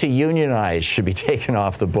 The right to unionize should be taken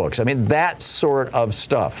off the books. I mean, that sort of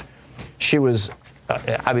stuff. She was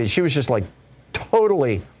just like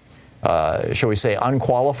totally, shall we say,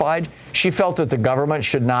 unqualified. She felt that the government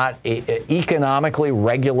should not economically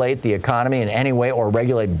regulate the economy in any way or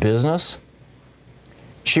regulate business.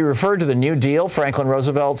 She referred to the New Deal, Franklin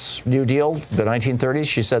Roosevelt's New Deal, the 1930s.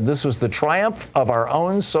 She said this was the triumph of our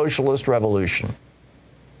own socialist revolution.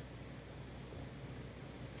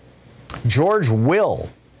 George Will,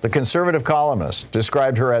 the conservative columnist,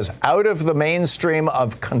 described her as out of the mainstream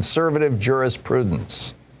of conservative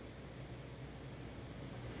jurisprudence.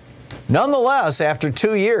 Nonetheless, after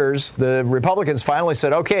 2 years, the Republicans finally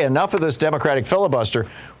said, okay, enough of this Democratic filibuster.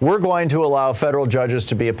 We're going to allow federal judges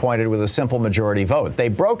to be appointed with a simple majority vote. They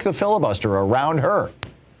broke the filibuster around her.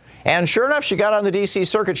 And sure enough, she got on the D.C.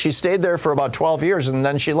 Circuit. She stayed there for about 12 years, and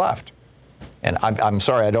then she left. And I'm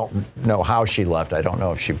sorry, I don't know how she left. I don't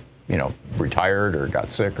know if she, retired or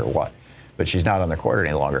got sick or what. But she's not on the court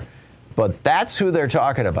any longer. But that's who they're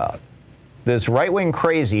talking about. This right-wing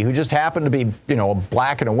crazy who just happened to be,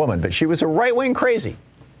 black and a woman, but she was a right-wing crazy.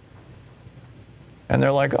 And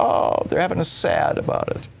they're like, oh, they're having a sad about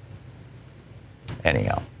it.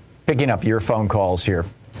 Anyhow, picking up your phone calls here.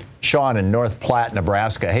 Sean in North Platte,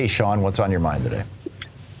 Nebraska. Hey, Sean, what's on your mind today?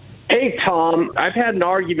 Hey, Tom, I've had an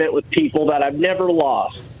argument with people that I've never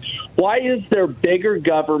lost. Why is there bigger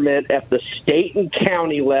government at the state and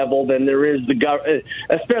county level than there is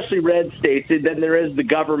especially red states, than there is the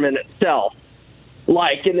government itself?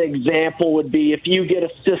 Like an example would be if you get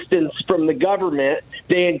assistance from the government,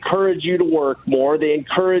 they encourage you to work more. They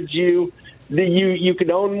encourage you that you can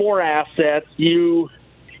own more assets. You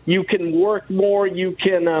can work more. You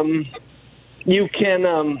can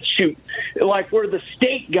shoot. Like where the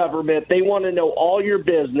state government, they want to know all your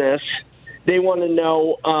business. They want to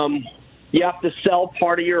know you have to sell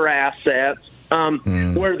part of your assets.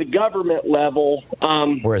 Where the government level,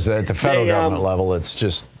 whereas at the federal government level, it's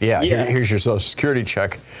just here's your Social Security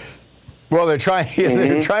check. Well, they're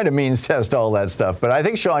trying to means test all that stuff. But I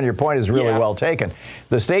think, Sean, your point is really well taken.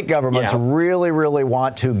 The state governments really, really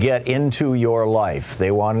want to get into your life.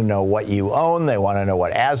 They want to know what you own. They want to know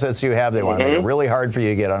what assets you have. They want to make it really hard for you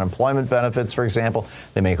to get unemployment benefits, for example.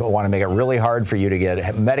 They want to make it really hard for you to get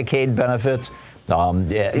Medicaid benefits.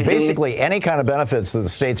 Basically, any kind of benefits that the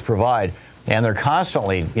states provide. And they're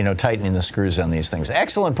constantly, tightening the screws on these things.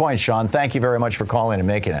 Excellent point, Sean. Thank you very much for calling and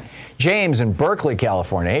making it. James in Berkeley,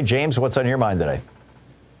 California. Hey, James, what's on your mind today?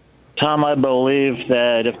 Tom, I believe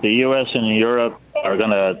that if the U.S. and Europe are going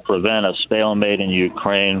to prevent a stalemate in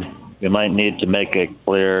Ukraine, we might need to make it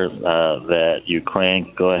clear that Ukraine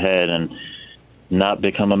can go ahead and not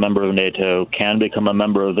become a member of NATO, can become a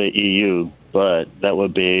member of the EU, but that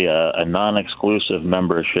would be a non-exclusive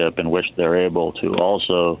membership in which they're able to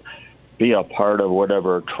also be a part of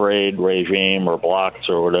whatever trade regime or blocks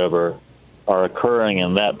or whatever are occurring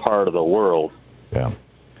in that part of the world. Yeah.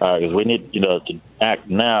 Because we need, to act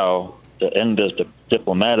now to end this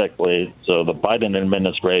diplomatically, so the Biden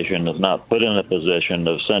administration is not put in a position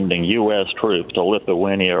of sending U.S. troops to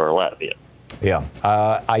Lithuania or Latvia. Yeah,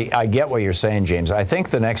 I get what you're saying, James. I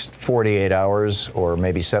think the next 48 hours or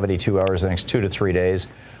maybe 72 hours, the next 2 to 3 days,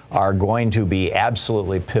 are going to be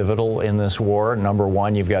absolutely pivotal in this war. Number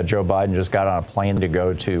one, you've got Joe Biden just got on a plane to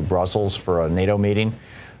go to Brussels for a NATO meeting.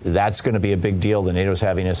 That's going to be a big deal. The NATO's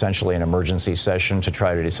having essentially an emergency session to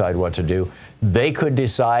try to decide what to do. They could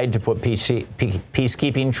decide to put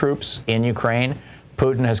peacekeeping troops in Ukraine.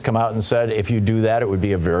 Putin has come out and said if you do that, it would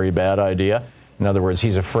be a very bad idea. In other words,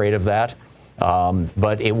 he's afraid of that.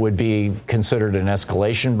 But it would be considered an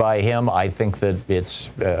escalation by him. I think that it's,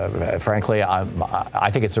 frankly,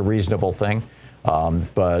 I think it's a reasonable thing.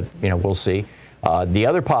 But, we'll see. The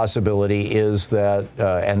other possibility is that,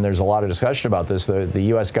 and there's a lot of discussion about this, the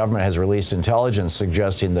U.S. government has released intelligence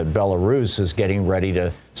suggesting that Belarus is getting ready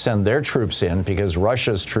to send their troops in because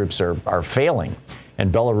Russia's troops are failing.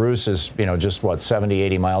 And Belarus is, just, 70,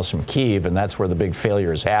 80 miles from Kyiv, and that's where the big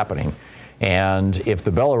failure is happening. And if the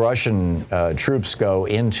Belarusian troops go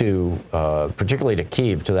into, particularly to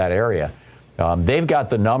Kyiv, to that area, they've got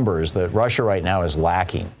the numbers that Russia right now is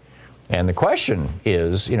lacking. And the question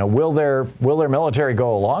is, will their military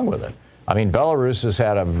go along with it? I mean, Belarus has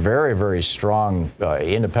had a very, very strong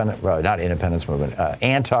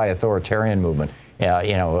anti-authoritarian movement.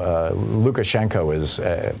 Lukashenko is,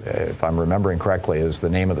 if I'm remembering correctly, is the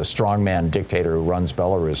name of the strongman dictator who runs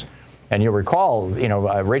Belarus. And you'll recall,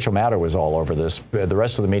 Rachel Maddow was all over this. The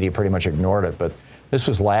rest of the media pretty much ignored it. But this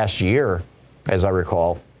was last year, as I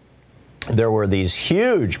recall. There were these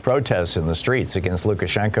huge protests in the streets against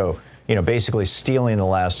Lukashenko, basically stealing the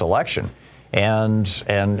last election. And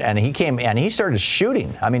he came and he started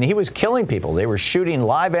shooting. I mean, he was killing people. They were shooting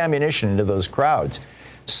live ammunition into those crowds.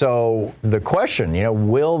 So the question,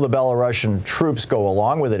 will the Belarusian troops go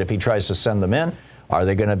along with it if he tries to send them in? Are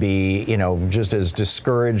they going to be, just as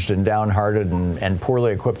discouraged and downhearted and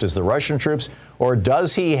poorly equipped as the Russian troops? Or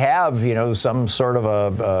does he have, some sort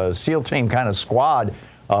of a SEAL team kind of squad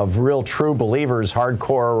of real true believers,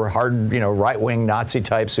 hardcore, right-wing Nazi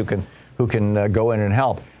types who can go in and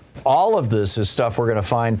help? All of this is stuff we're going to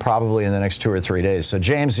find probably in the next 2 or 3 days. So,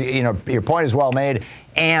 James, your point is well made,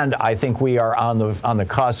 and I think we are on the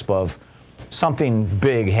cusp of something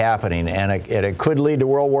big happening, and it could lead to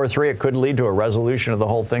World War III. It could lead to a resolution of the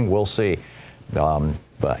whole thing. We'll see.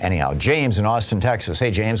 But anyhow, James in Austin, Texas.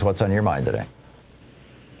 Hey, James, what's on your mind today?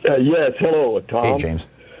 Yes, hello, Tom. Hey, James.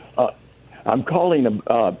 I'm calling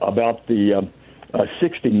about the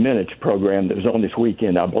 60 Minutes program that was on this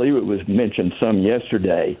weekend. I believe it was mentioned some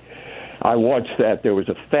yesterday. I watched that. There was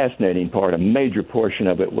a fascinating part. A major portion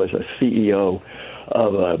of it was a CEO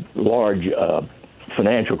of a large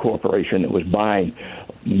financial corporation that was buying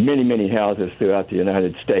many, many houses throughout the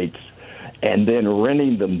United States and then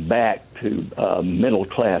renting them back to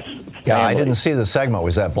middle-class families. Yeah, I didn't see the segment.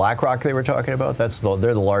 Was that BlackRock they were talking about? They're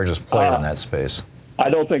the largest player in that space. I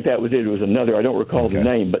don't think that was it. It was another. I don't recall the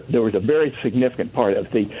name, but there was a very significant part of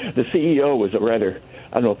the CEO was a rather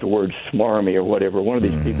I don't know if the word's smarmy or whatever. One of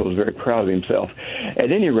these people is very proud of himself.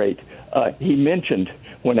 At any rate, he mentioned,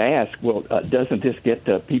 when asked, well, doesn't this get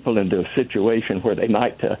people into a situation where they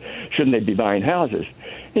might, shouldn't they be buying houses?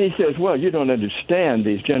 And he says, well, you don't understand,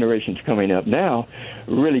 these generations coming up now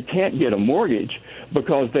really can't get a mortgage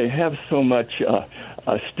because they have so much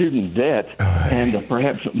student debt and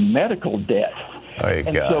perhaps medical debt.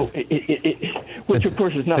 And so, which of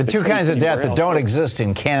course is not the two kinds of debt that don't exist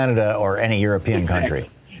in Canada or any European country.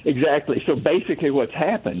 Exactly. So basically what's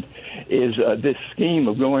happened is this scheme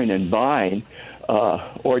of going and buying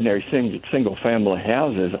ordinary single-family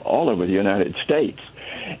houses all over the United States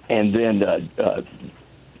and then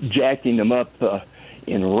jacking them up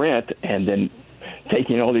in rent and then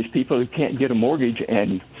taking all these people who can't get a mortgage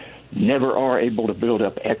and never are able to build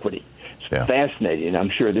up equity. It's fascinating. I'm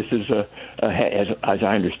sure this is, as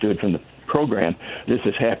I understood from the program, this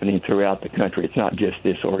is happening throughout the country. It's not just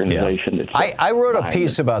this organization. That's I wrote a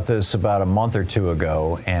piece about this about a month or two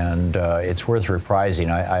ago, and it's worth reprising.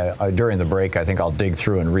 I during the break, I think I'll dig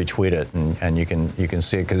through and retweet it, and you can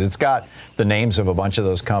see it because it's got the names of a bunch of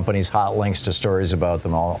those companies, hot links to stories about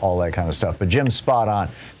them, all that kind of stuff. But Jim's spot on.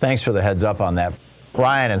 Thanks for the heads up on that.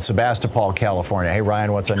 Ryan in Sebastopol, California. Hey,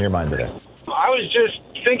 Ryan, what's on your mind today? I was just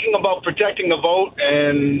thinking about protecting the vote,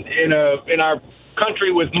 and in our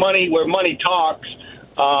country with money, where money talks,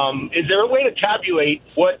 is there a way to tabulate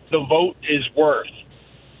what the vote is worth?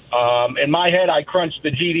 In my head, I crunched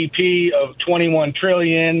the GDP of 21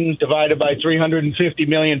 trillion divided by 350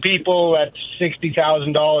 million people. That's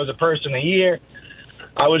 $60,000 a person a year.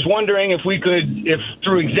 I was wondering if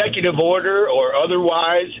through executive order or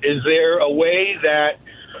otherwise, is there a way that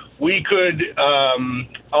we could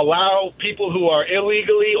allow people who are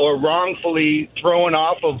illegally or wrongfully thrown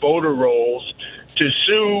off of voter rolls to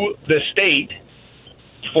sue the state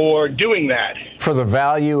for doing that? For the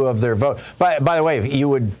value of their vote. By the way, you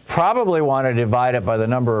would probably want to divide it by the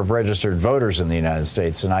number of registered voters in the United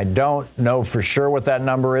States. And I don't know for sure what that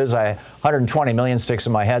number is. 120 million sticks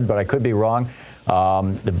in my head, but I could be wrong.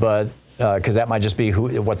 Because that might just be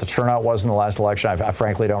what the turnout was in the last election. I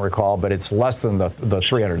frankly don't recall, but it's less than the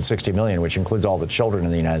 360 million, which includes all the children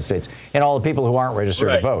in the United States and all the people who aren't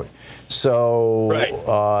registered to vote.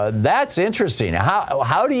 So that's interesting.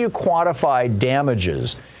 How do you quantify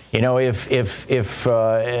damages? You know, if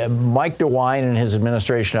Mike DeWine and his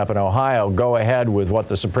administration up in Ohio go ahead with what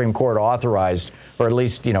the Supreme Court authorized, or at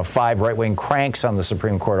least 5 right-wing cranks on the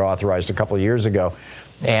Supreme Court authorized a couple of years ago,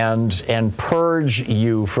 and purge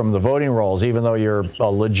you from the voting rolls, even though you're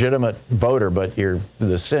a legitimate voter, but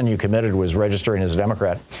the sin you committed was registering as a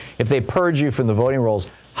Democrat. If they purge you from the voting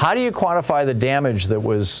rolls, how do you quantify the damage that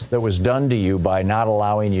was done to you by not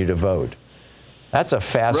allowing you to vote? That's a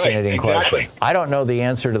fascinating question. I don't know the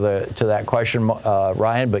answer to that question,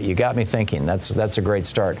 Ryan, but you got me thinking. That's a great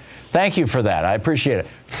start. Thank you for that. I appreciate it.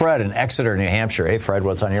 Fred in Exeter, New Hampshire. Hey, Fred,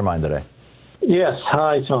 what's on your mind today? Yes.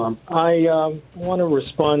 Hi, Tom. I want to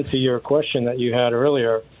respond to your question that you had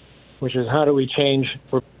earlier, which is how do we change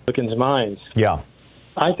Republicans' minds? Yeah.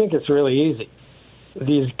 I think it's really easy.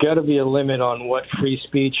 There's got to be a limit on what free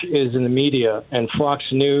speech is in the media, and Fox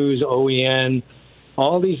News, OEN,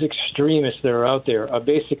 all these extremists that are out there are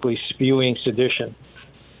basically spewing sedition.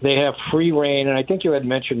 They have free reign, and I think you had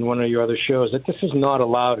mentioned in one of your other shows that this is not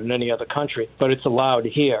allowed in any other country, but it's allowed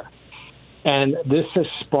here. And this has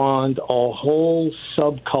spawned a whole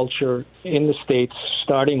subculture in the States,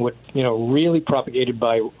 starting with, really propagated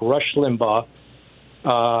by Rush Limbaugh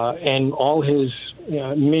and all his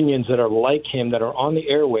minions that are like him, that are on the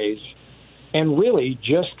airways, and really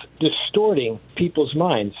just distorting people's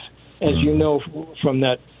minds. As you know from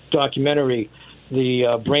that documentary,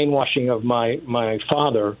 the brainwashing of my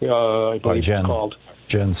father, I believe it's called.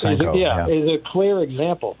 Jen Senko. Is a clear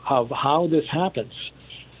example of how this happens.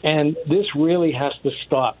 And this really has to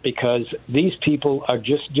stop because these people are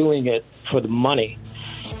just doing it for the money.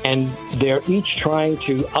 And they're each trying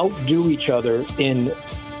to outdo each other in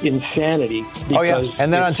insanity.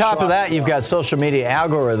 And then on top of that, you've got social media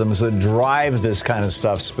algorithms that drive this kind of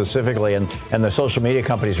stuff specifically, and the social media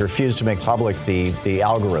companies refuse to make public the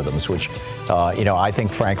algorithms, which, I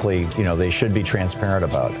think, frankly, they should be transparent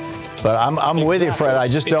about. But I'm with you, Fred. I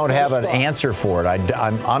just don't have an answer for it.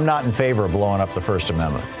 I'm not in favor of blowing up the First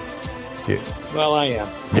Amendment. Well, I am.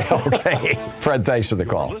 Yeah, okay. Fred, thanks for the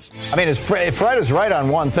call. I mean, Fred is right on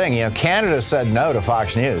one thing. Canada said no to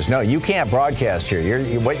Fox News. No, you can't broadcast here.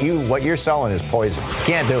 What you're selling is poison. You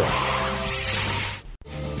can't do it.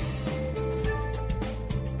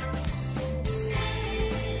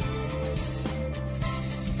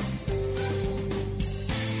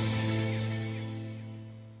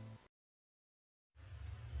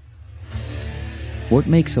 What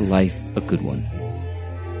makes a life a good one?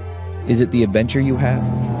 Is it the adventure you have?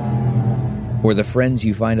 Or the friends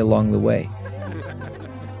you find along the way?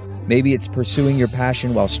 Maybe it's pursuing your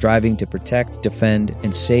passion while striving to protect, defend,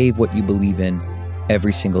 and save what you believe in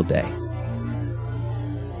every single day.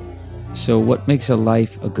 So what makes a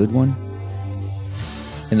life a good one?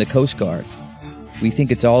 In the Coast Guard, we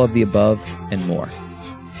think it's all of the above and more.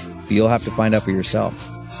 But you'll have to find out for yourself.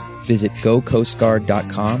 Visit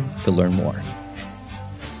gocoastguard.com to learn more.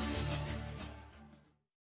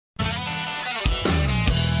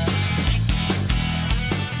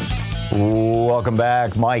 Welcome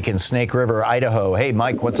back. Mike in Snake River, Idaho. Hey,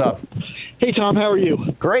 Mike, what's up? Hey, Tom, how are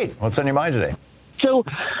you? Great. What's on your mind today? So,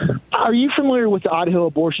 are you familiar with the Idaho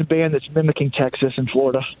abortion ban that's mimicking Texas and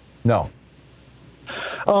Florida? No.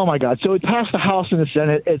 Oh, my God. So it passed the House and the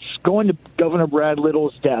Senate. It's going to Governor Brad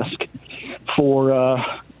Little's desk for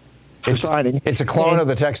signing. It's a clone of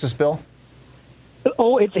the Texas bill?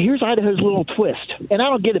 Oh, here's Idaho's little twist. And I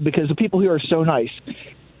don't get it because the people here are so nice.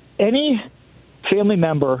 Any family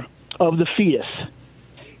member of the fetus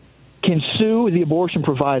can sue the abortion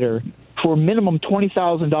provider for minimum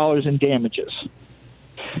 $20,000 in damages,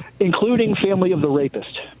 including family of the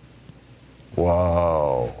rapist.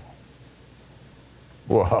 Whoa.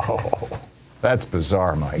 Whoa. That's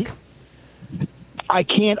bizarre, Mike. I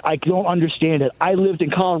don't understand it. I lived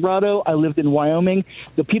in Colorado. I lived in Wyoming.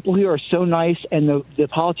 The people here are so nice, and the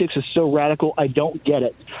politics is so radical. I don't get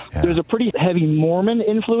it. Yeah. There's a pretty heavy Mormon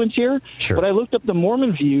influence here, sure. But I looked up the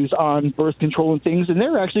Mormon views on birth control and things, and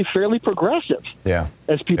they're actually fairly progressive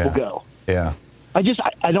as people go. Yeah. I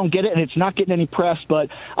don't get it, and it's not getting any press, but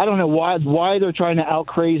I don't know why they're trying to out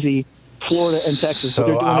crazy Florida and Texas. So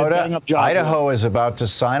they're doing a bang-up job. Idaho is about to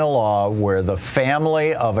sign a law where the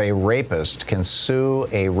family of a rapist can sue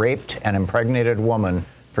a raped and impregnated woman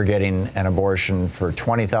for getting an abortion for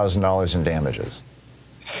 $20,000 in damages.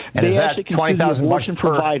 And is that $20,000 per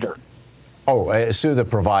provider? Oh, sue the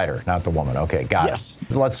provider, not the woman. Okay, got it.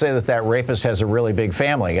 Let's say that rapist has a really big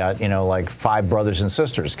family, got, like 5 brothers and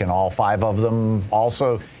sisters. Can all 5 of them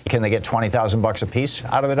also, can they get $20,000 apiece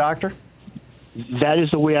out of the doctor? That is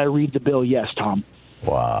the way I read the bill, yes, Tom.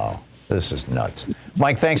 Wow, this is nuts.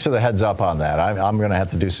 Mike, thanks for the heads up on that. I'm going to have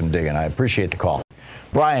to do some digging. I appreciate the call.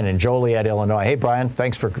 Brian in Joliet, Illinois. Hey, Brian,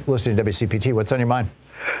 thanks for listening to WCPT. What's on your mind?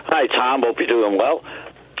 Hi, Tom. Hope you're doing well.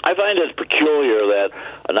 I find it peculiar that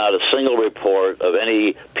not a single report of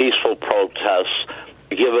any peaceful protests,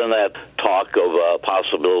 given that talk of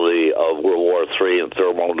possibility of World War III and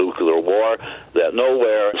thermonuclear war, that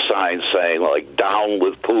nowhere signs saying, like, down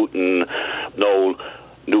with Putin, no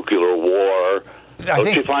nuclear war.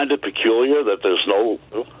 Don't you find it peculiar that there's no...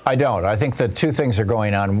 I don't. I think that 2 things are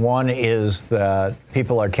going on. One is that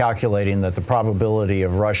people are calculating that the probability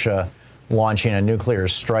of Russia launching a nuclear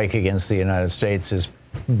strike against the United States is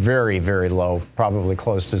very, very low, probably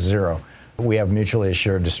close to 0. We have mutually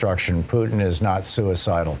assured destruction. Putin is not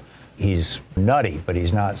suicidal. He's nutty, but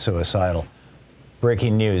he's not suicidal.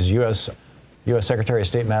 Breaking news, U.S. Secretary of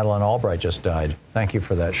State Madeleine Albright just died. Thank you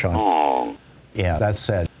for that, Sean. Oh. Yeah, that's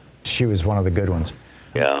sad. She was one of the good ones.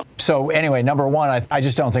 Yeah. So anyway, number one, I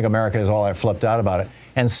just don't think America is all that flipped out about it.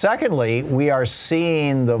 And secondly, we are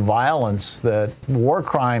seeing the violence that war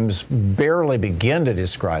crimes barely begin to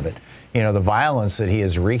describe it. The violence that he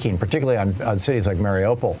is wreaking, particularly on cities like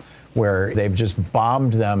Mariupol, where they've just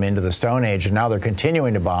bombed them into the Stone Age, and now they're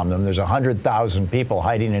continuing to bomb them. There's 100,000 people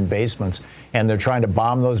hiding in basements, and they're trying to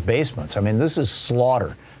bomb those basements. I mean, this is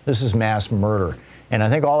slaughter. This is mass murder. And I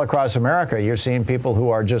think all across America, you're seeing people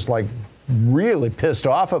who are just like really pissed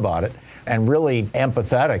off about it and really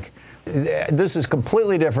empathetic. This is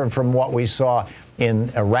completely different from what we saw in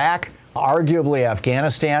Iraq. Arguably,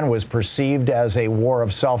 Afghanistan was perceived as a war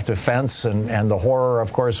of self-defense, and the horror,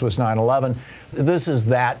 of course, was 9/11. This is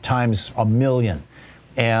that times a million.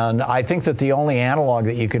 And I think that the only analog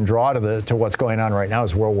that you can draw to what's going on right now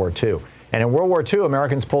is World War II. And in World War II,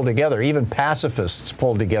 Americans pulled together. Even pacifists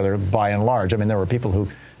pulled together by and large. I mean, there were people who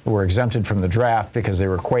were exempted from the draft because they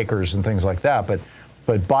were Quakers and things like that. But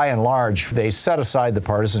by and large, they set aside the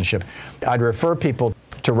partisanship. I'd refer people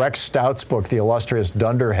to Rex Stout's book, The Illustrious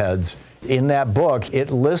Dunderheads. In that book,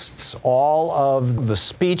 it lists all of the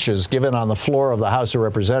speeches given on the floor of the House of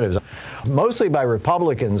Representatives, mostly by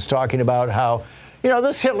Republicans, talking about how,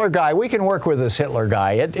 this Hitler guy, we can work with this Hitler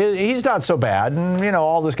guy. He's not so bad, and,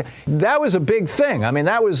 all this. That was a big thing. I mean,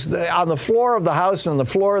 that was on the floor of the House and on the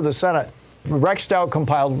floor of the Senate. Rex Stout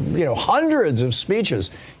compiled, hundreds of speeches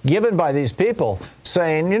given by these people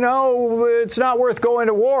saying, it's not worth going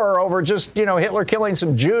to war over just, Hitler killing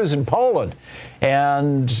some Jews in Poland.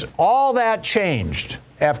 And all that changed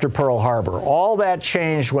after Pearl Harbor. All that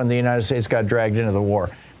changed when the United States got dragged into the war.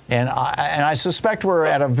 And I suspect we're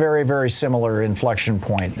at a very, very similar inflection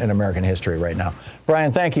point in American history right now.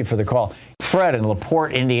 Brian, thank you for the call. Fred in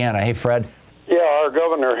LaPorte, Indiana. Hey, Fred. Yeah, our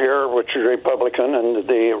governor here, which is Republican, and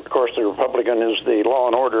of course the Republican is the Law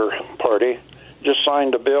and Order Party, just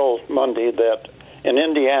signed a bill Monday that in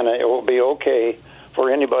Indiana it will be okay for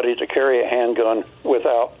anybody to carry a handgun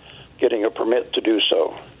without getting a permit to do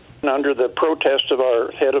so. And under the protest of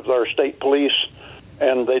our head of our state police,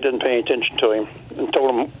 and they didn't pay attention to him and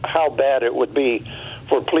told him how bad it would be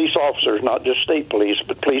for police officers, not just state police,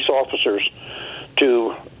 but police officers,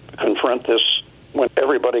 to confront this when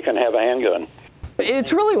everybody can have a handgun.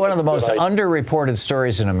 It's really one of the most underreported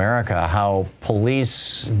stories in America, how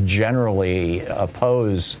police generally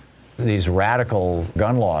oppose these radical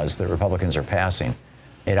gun laws that Republicans are passing.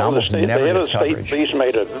 It almost never gets coverage. The state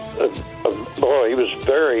police made boy, he was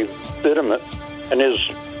very vehement in his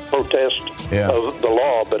protest of the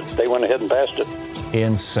law, but they went ahead and passed it.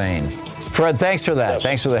 Insane. Fred, thanks for that. Yes.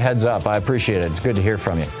 Thanks for the heads up. I appreciate it. It's good to hear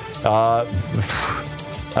from you.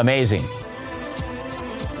 Amazing.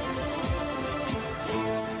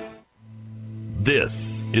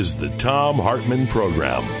 This is the Thom Hartmann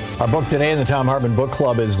Program. Our book today in the Thom Hartmann Book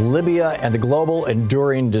Club is Libya and the Global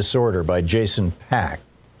Enduring Disorder by Jason Pack.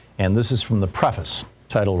 And this is from the preface,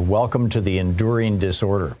 titled Welcome to the Enduring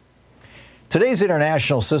Disorder. Today's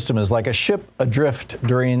international system is like a ship adrift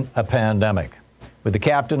during a pandemic. With the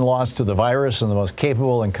captain lost to the virus and the most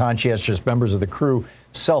capable and conscientious members of the crew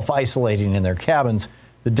self-isolating in their cabins,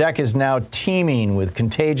 the deck is now teeming with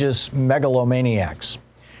contagious megalomaniacs.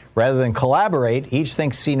 Rather than collaborate, each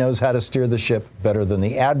thinks he knows how to steer the ship better than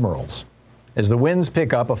the admirals. As the winds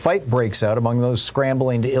pick up, a fight breaks out among those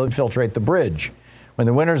scrambling to infiltrate the bridge. When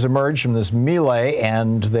the winners emerge from this melee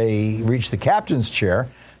and they reach the captain's chair,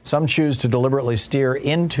 some choose to deliberately steer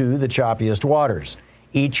into the choppiest waters,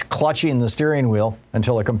 each clutching the steering wheel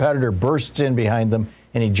until a competitor bursts in behind them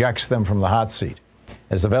and ejects them from the hot seat.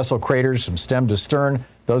 As the vessel craters from stem to stern,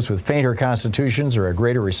 those with fainter constitutions or a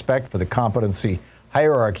greater respect for the competency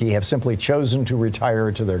hierarchy have simply chosen to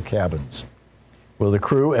retire to their cabins. Will the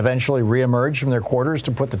crew eventually reemerge from their quarters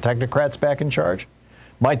to put the technocrats back in charge?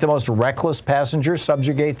 Might the most reckless passenger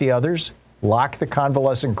subjugate the others, lock the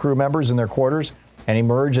convalescent crew members in their quarters, and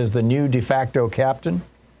emerge as the new de facto captain?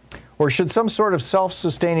 Or should some sort of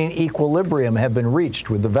self-sustaining equilibrium have been reached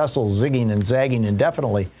with the vessel zigging and zagging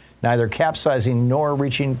indefinitely, neither capsizing nor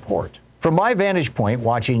reaching port? From my vantage point,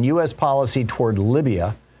 watching U.S. policy toward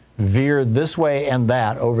Libya veer this way and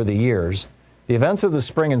that over the years, the events of the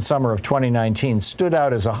spring and summer of 2019 stood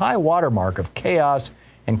out as a high watermark of chaos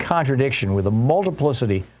and contradiction with a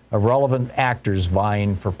multiplicity of relevant actors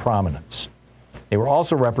vying for prominence. They were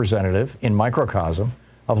also representative, in microcosm,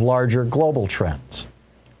 of larger global trends.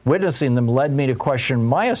 Witnessing them led me to question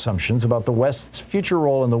my assumptions about the West's future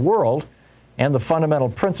role in the world and the fundamental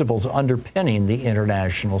principles underpinning the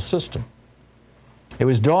international system. It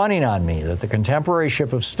was dawning on me that the contemporary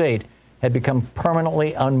ship of state had become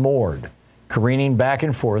permanently unmoored, careening back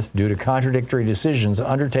and forth due to contradictory decisions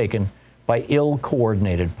undertaken by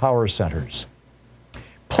ill-coordinated power centers.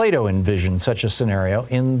 Plato envisioned such a scenario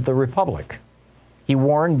in The Republic. He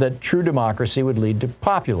warned that true democracy would lead to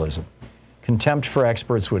populism. Contempt for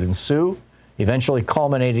experts would ensue, eventually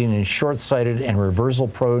culminating in short-sighted and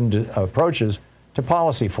reversal-prone approaches to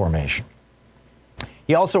policy formation.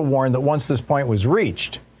 He also warned that once this point was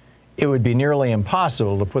reached, it would be nearly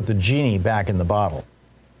impossible to put the genie back in the bottle.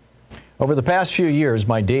 Over the past few years,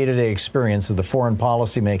 my day-to-day experience of the foreign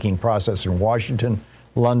policy-making process in Washington,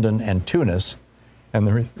 London, and Tunis, and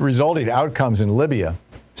the resulting outcomes in Libya,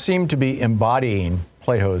 seem to be embodying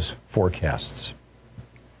Plato's forecasts.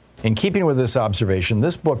 In keeping with this observation,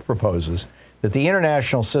 this book proposes that the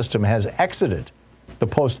international system has exited the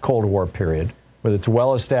post-Cold War period with its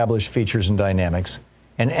well-established features and dynamics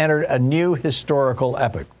and entered a new historical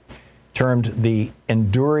epoch termed the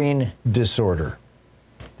Enduring Disorder.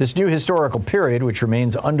 This new historical period, which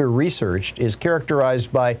remains under-researched, is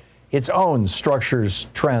characterized by its own structures,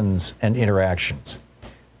 trends, and interactions.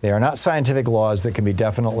 They are not scientific laws that can be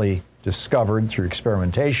definitely discovered through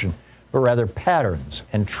experimentation, but rather patterns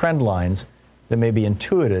and trend lines that may be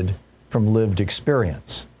intuited from lived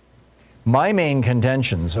experience. My main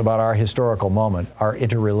contentions about our historical moment are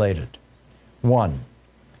interrelated. One,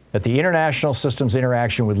 that the international system's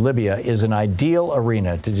interaction with Libya is an ideal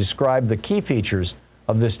arena to describe the key features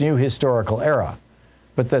of this new historical era,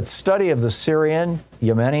 but that study of the Syrian,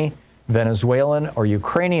 Yemeni, Venezuelan, or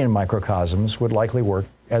Ukrainian microcosms would likely work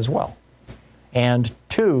as well. And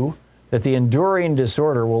 2, that the enduring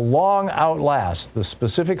disorder will long outlast the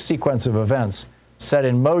specific sequence of events set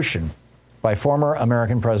in motion by former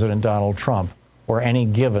American President Donald Trump or any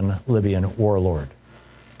given Libyan warlord.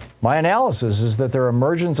 My analysis is that their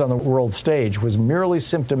emergence on the world stage was merely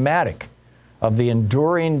symptomatic of the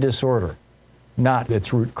enduring disorder, not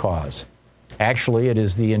its root cause. Actually, it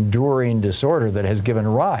is the enduring disorder that has given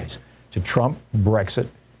rise to Trump, Brexit,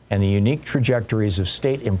 and the unique trajectories of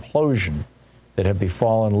state implosion that have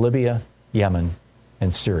befallen Libya, Yemen,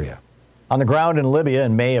 and Syria. On the ground in Libya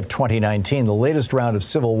in May of 2019, the latest round of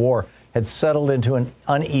civil war had settled into an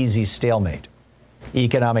uneasy stalemate.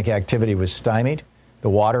 Economic activity was stymied. The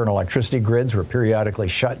water and electricity grids were periodically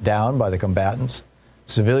shut down by the combatants.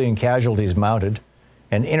 Civilian casualties mounted,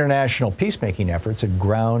 and international peacemaking efforts had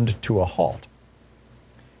ground to a halt.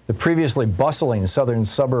 The previously bustling southern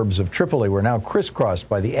suburbs of Tripoli were now crisscrossed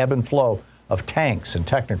by the ebb and flow of tanks and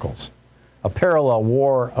technicals. A parallel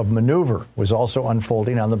war of maneuver was also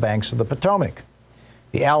unfolding on the banks of the Potomac.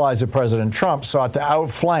 The allies of President Trump sought to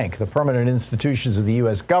outflank the permanent institutions of the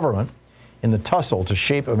U.S. government in the tussle to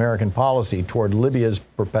shape American policy toward Libya's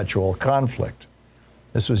perpetual conflict.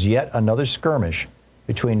 This was yet another skirmish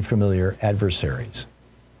between familiar adversaries.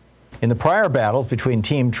 In the prior battles between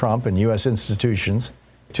Team Trump and U.S. institutions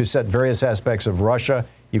to set various aspects of Russia,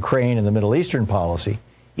 Ukraine, and the Middle Eastern policy,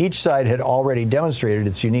 each side had already demonstrated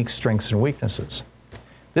its unique strengths and weaknesses.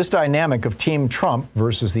 This dynamic of Team Trump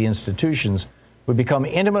versus the institutions would become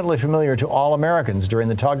intimately familiar to all Americans during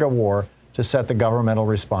the tug of war to set the governmental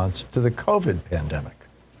response to the COVID pandemic.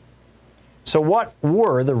 So what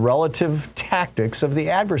were the relative tactics of the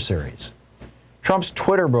adversaries? Trump's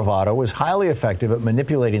Twitter bravado was highly effective at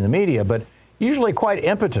manipulating the media, but usually quite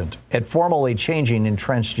impotent at formally changing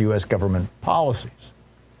entrenched U.S. government policies.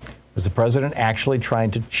 Was the president actually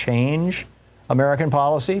trying to change American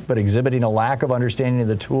policy, but exhibiting a lack of understanding of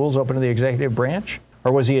the tools open to the executive branch?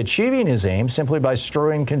 Or was he achieving his aim simply by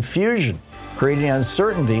stirring confusion, creating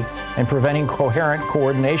uncertainty, and preventing coherent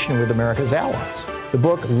coordination with America's allies? The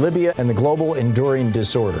book, Libya and the Global Enduring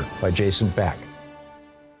Disorder by Jason Beck.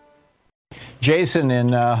 Jason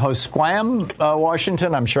in Hosquam,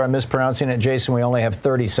 Washington. I'm sure I'm mispronouncing it. Jason, we only have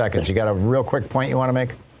 30 seconds. You got a real quick point you want to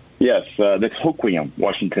make? Yes, that's Hosquam,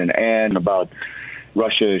 Washington, and about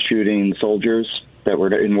Russia shooting soldiers that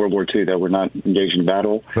were in World War II that were not engaged in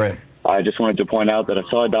battle. Right. I just wanted to point out that I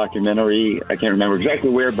saw a documentary, I can't remember exactly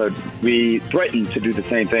where, but we threatened to do the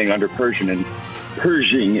same thing under Pershing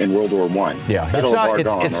in World War I. Yeah,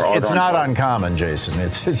 it's not uncommon, Jason.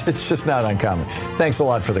 It's just not uncommon. Thanks a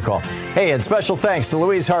lot for the call. Hey, and special thanks to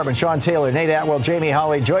Louise Hartman, Sean Taylor, Nate Atwell, Jamie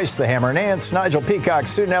Holly, Joyce the Hammer Nance, Nigel Peacock,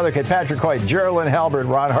 Sue Nethercutt, Patrick Hoyt, Geraldine Halbert,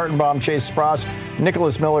 Ron Hartenbaum, Chase Spross,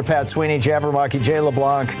 Nicholas Miller, Pat Sweeney, Jabberwocky, Jay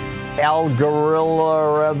LeBlanc, Al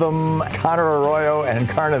Gorilla Rhythm, Connor Arroyo, and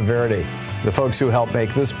Carna Verde, the folks who help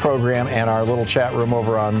make this program and our little chat room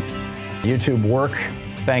over on YouTube work.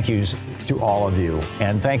 Thank you to all of you,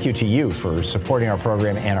 and thank you to you for supporting our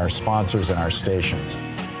program and our sponsors and our stations.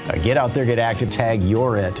 Get out there, get active, tag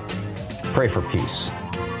You're It. Pray for peace.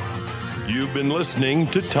 You've been listening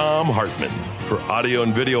to Thom Hartmann. For audio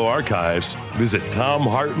and video archives, visit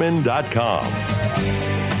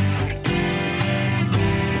thomhartmann.com.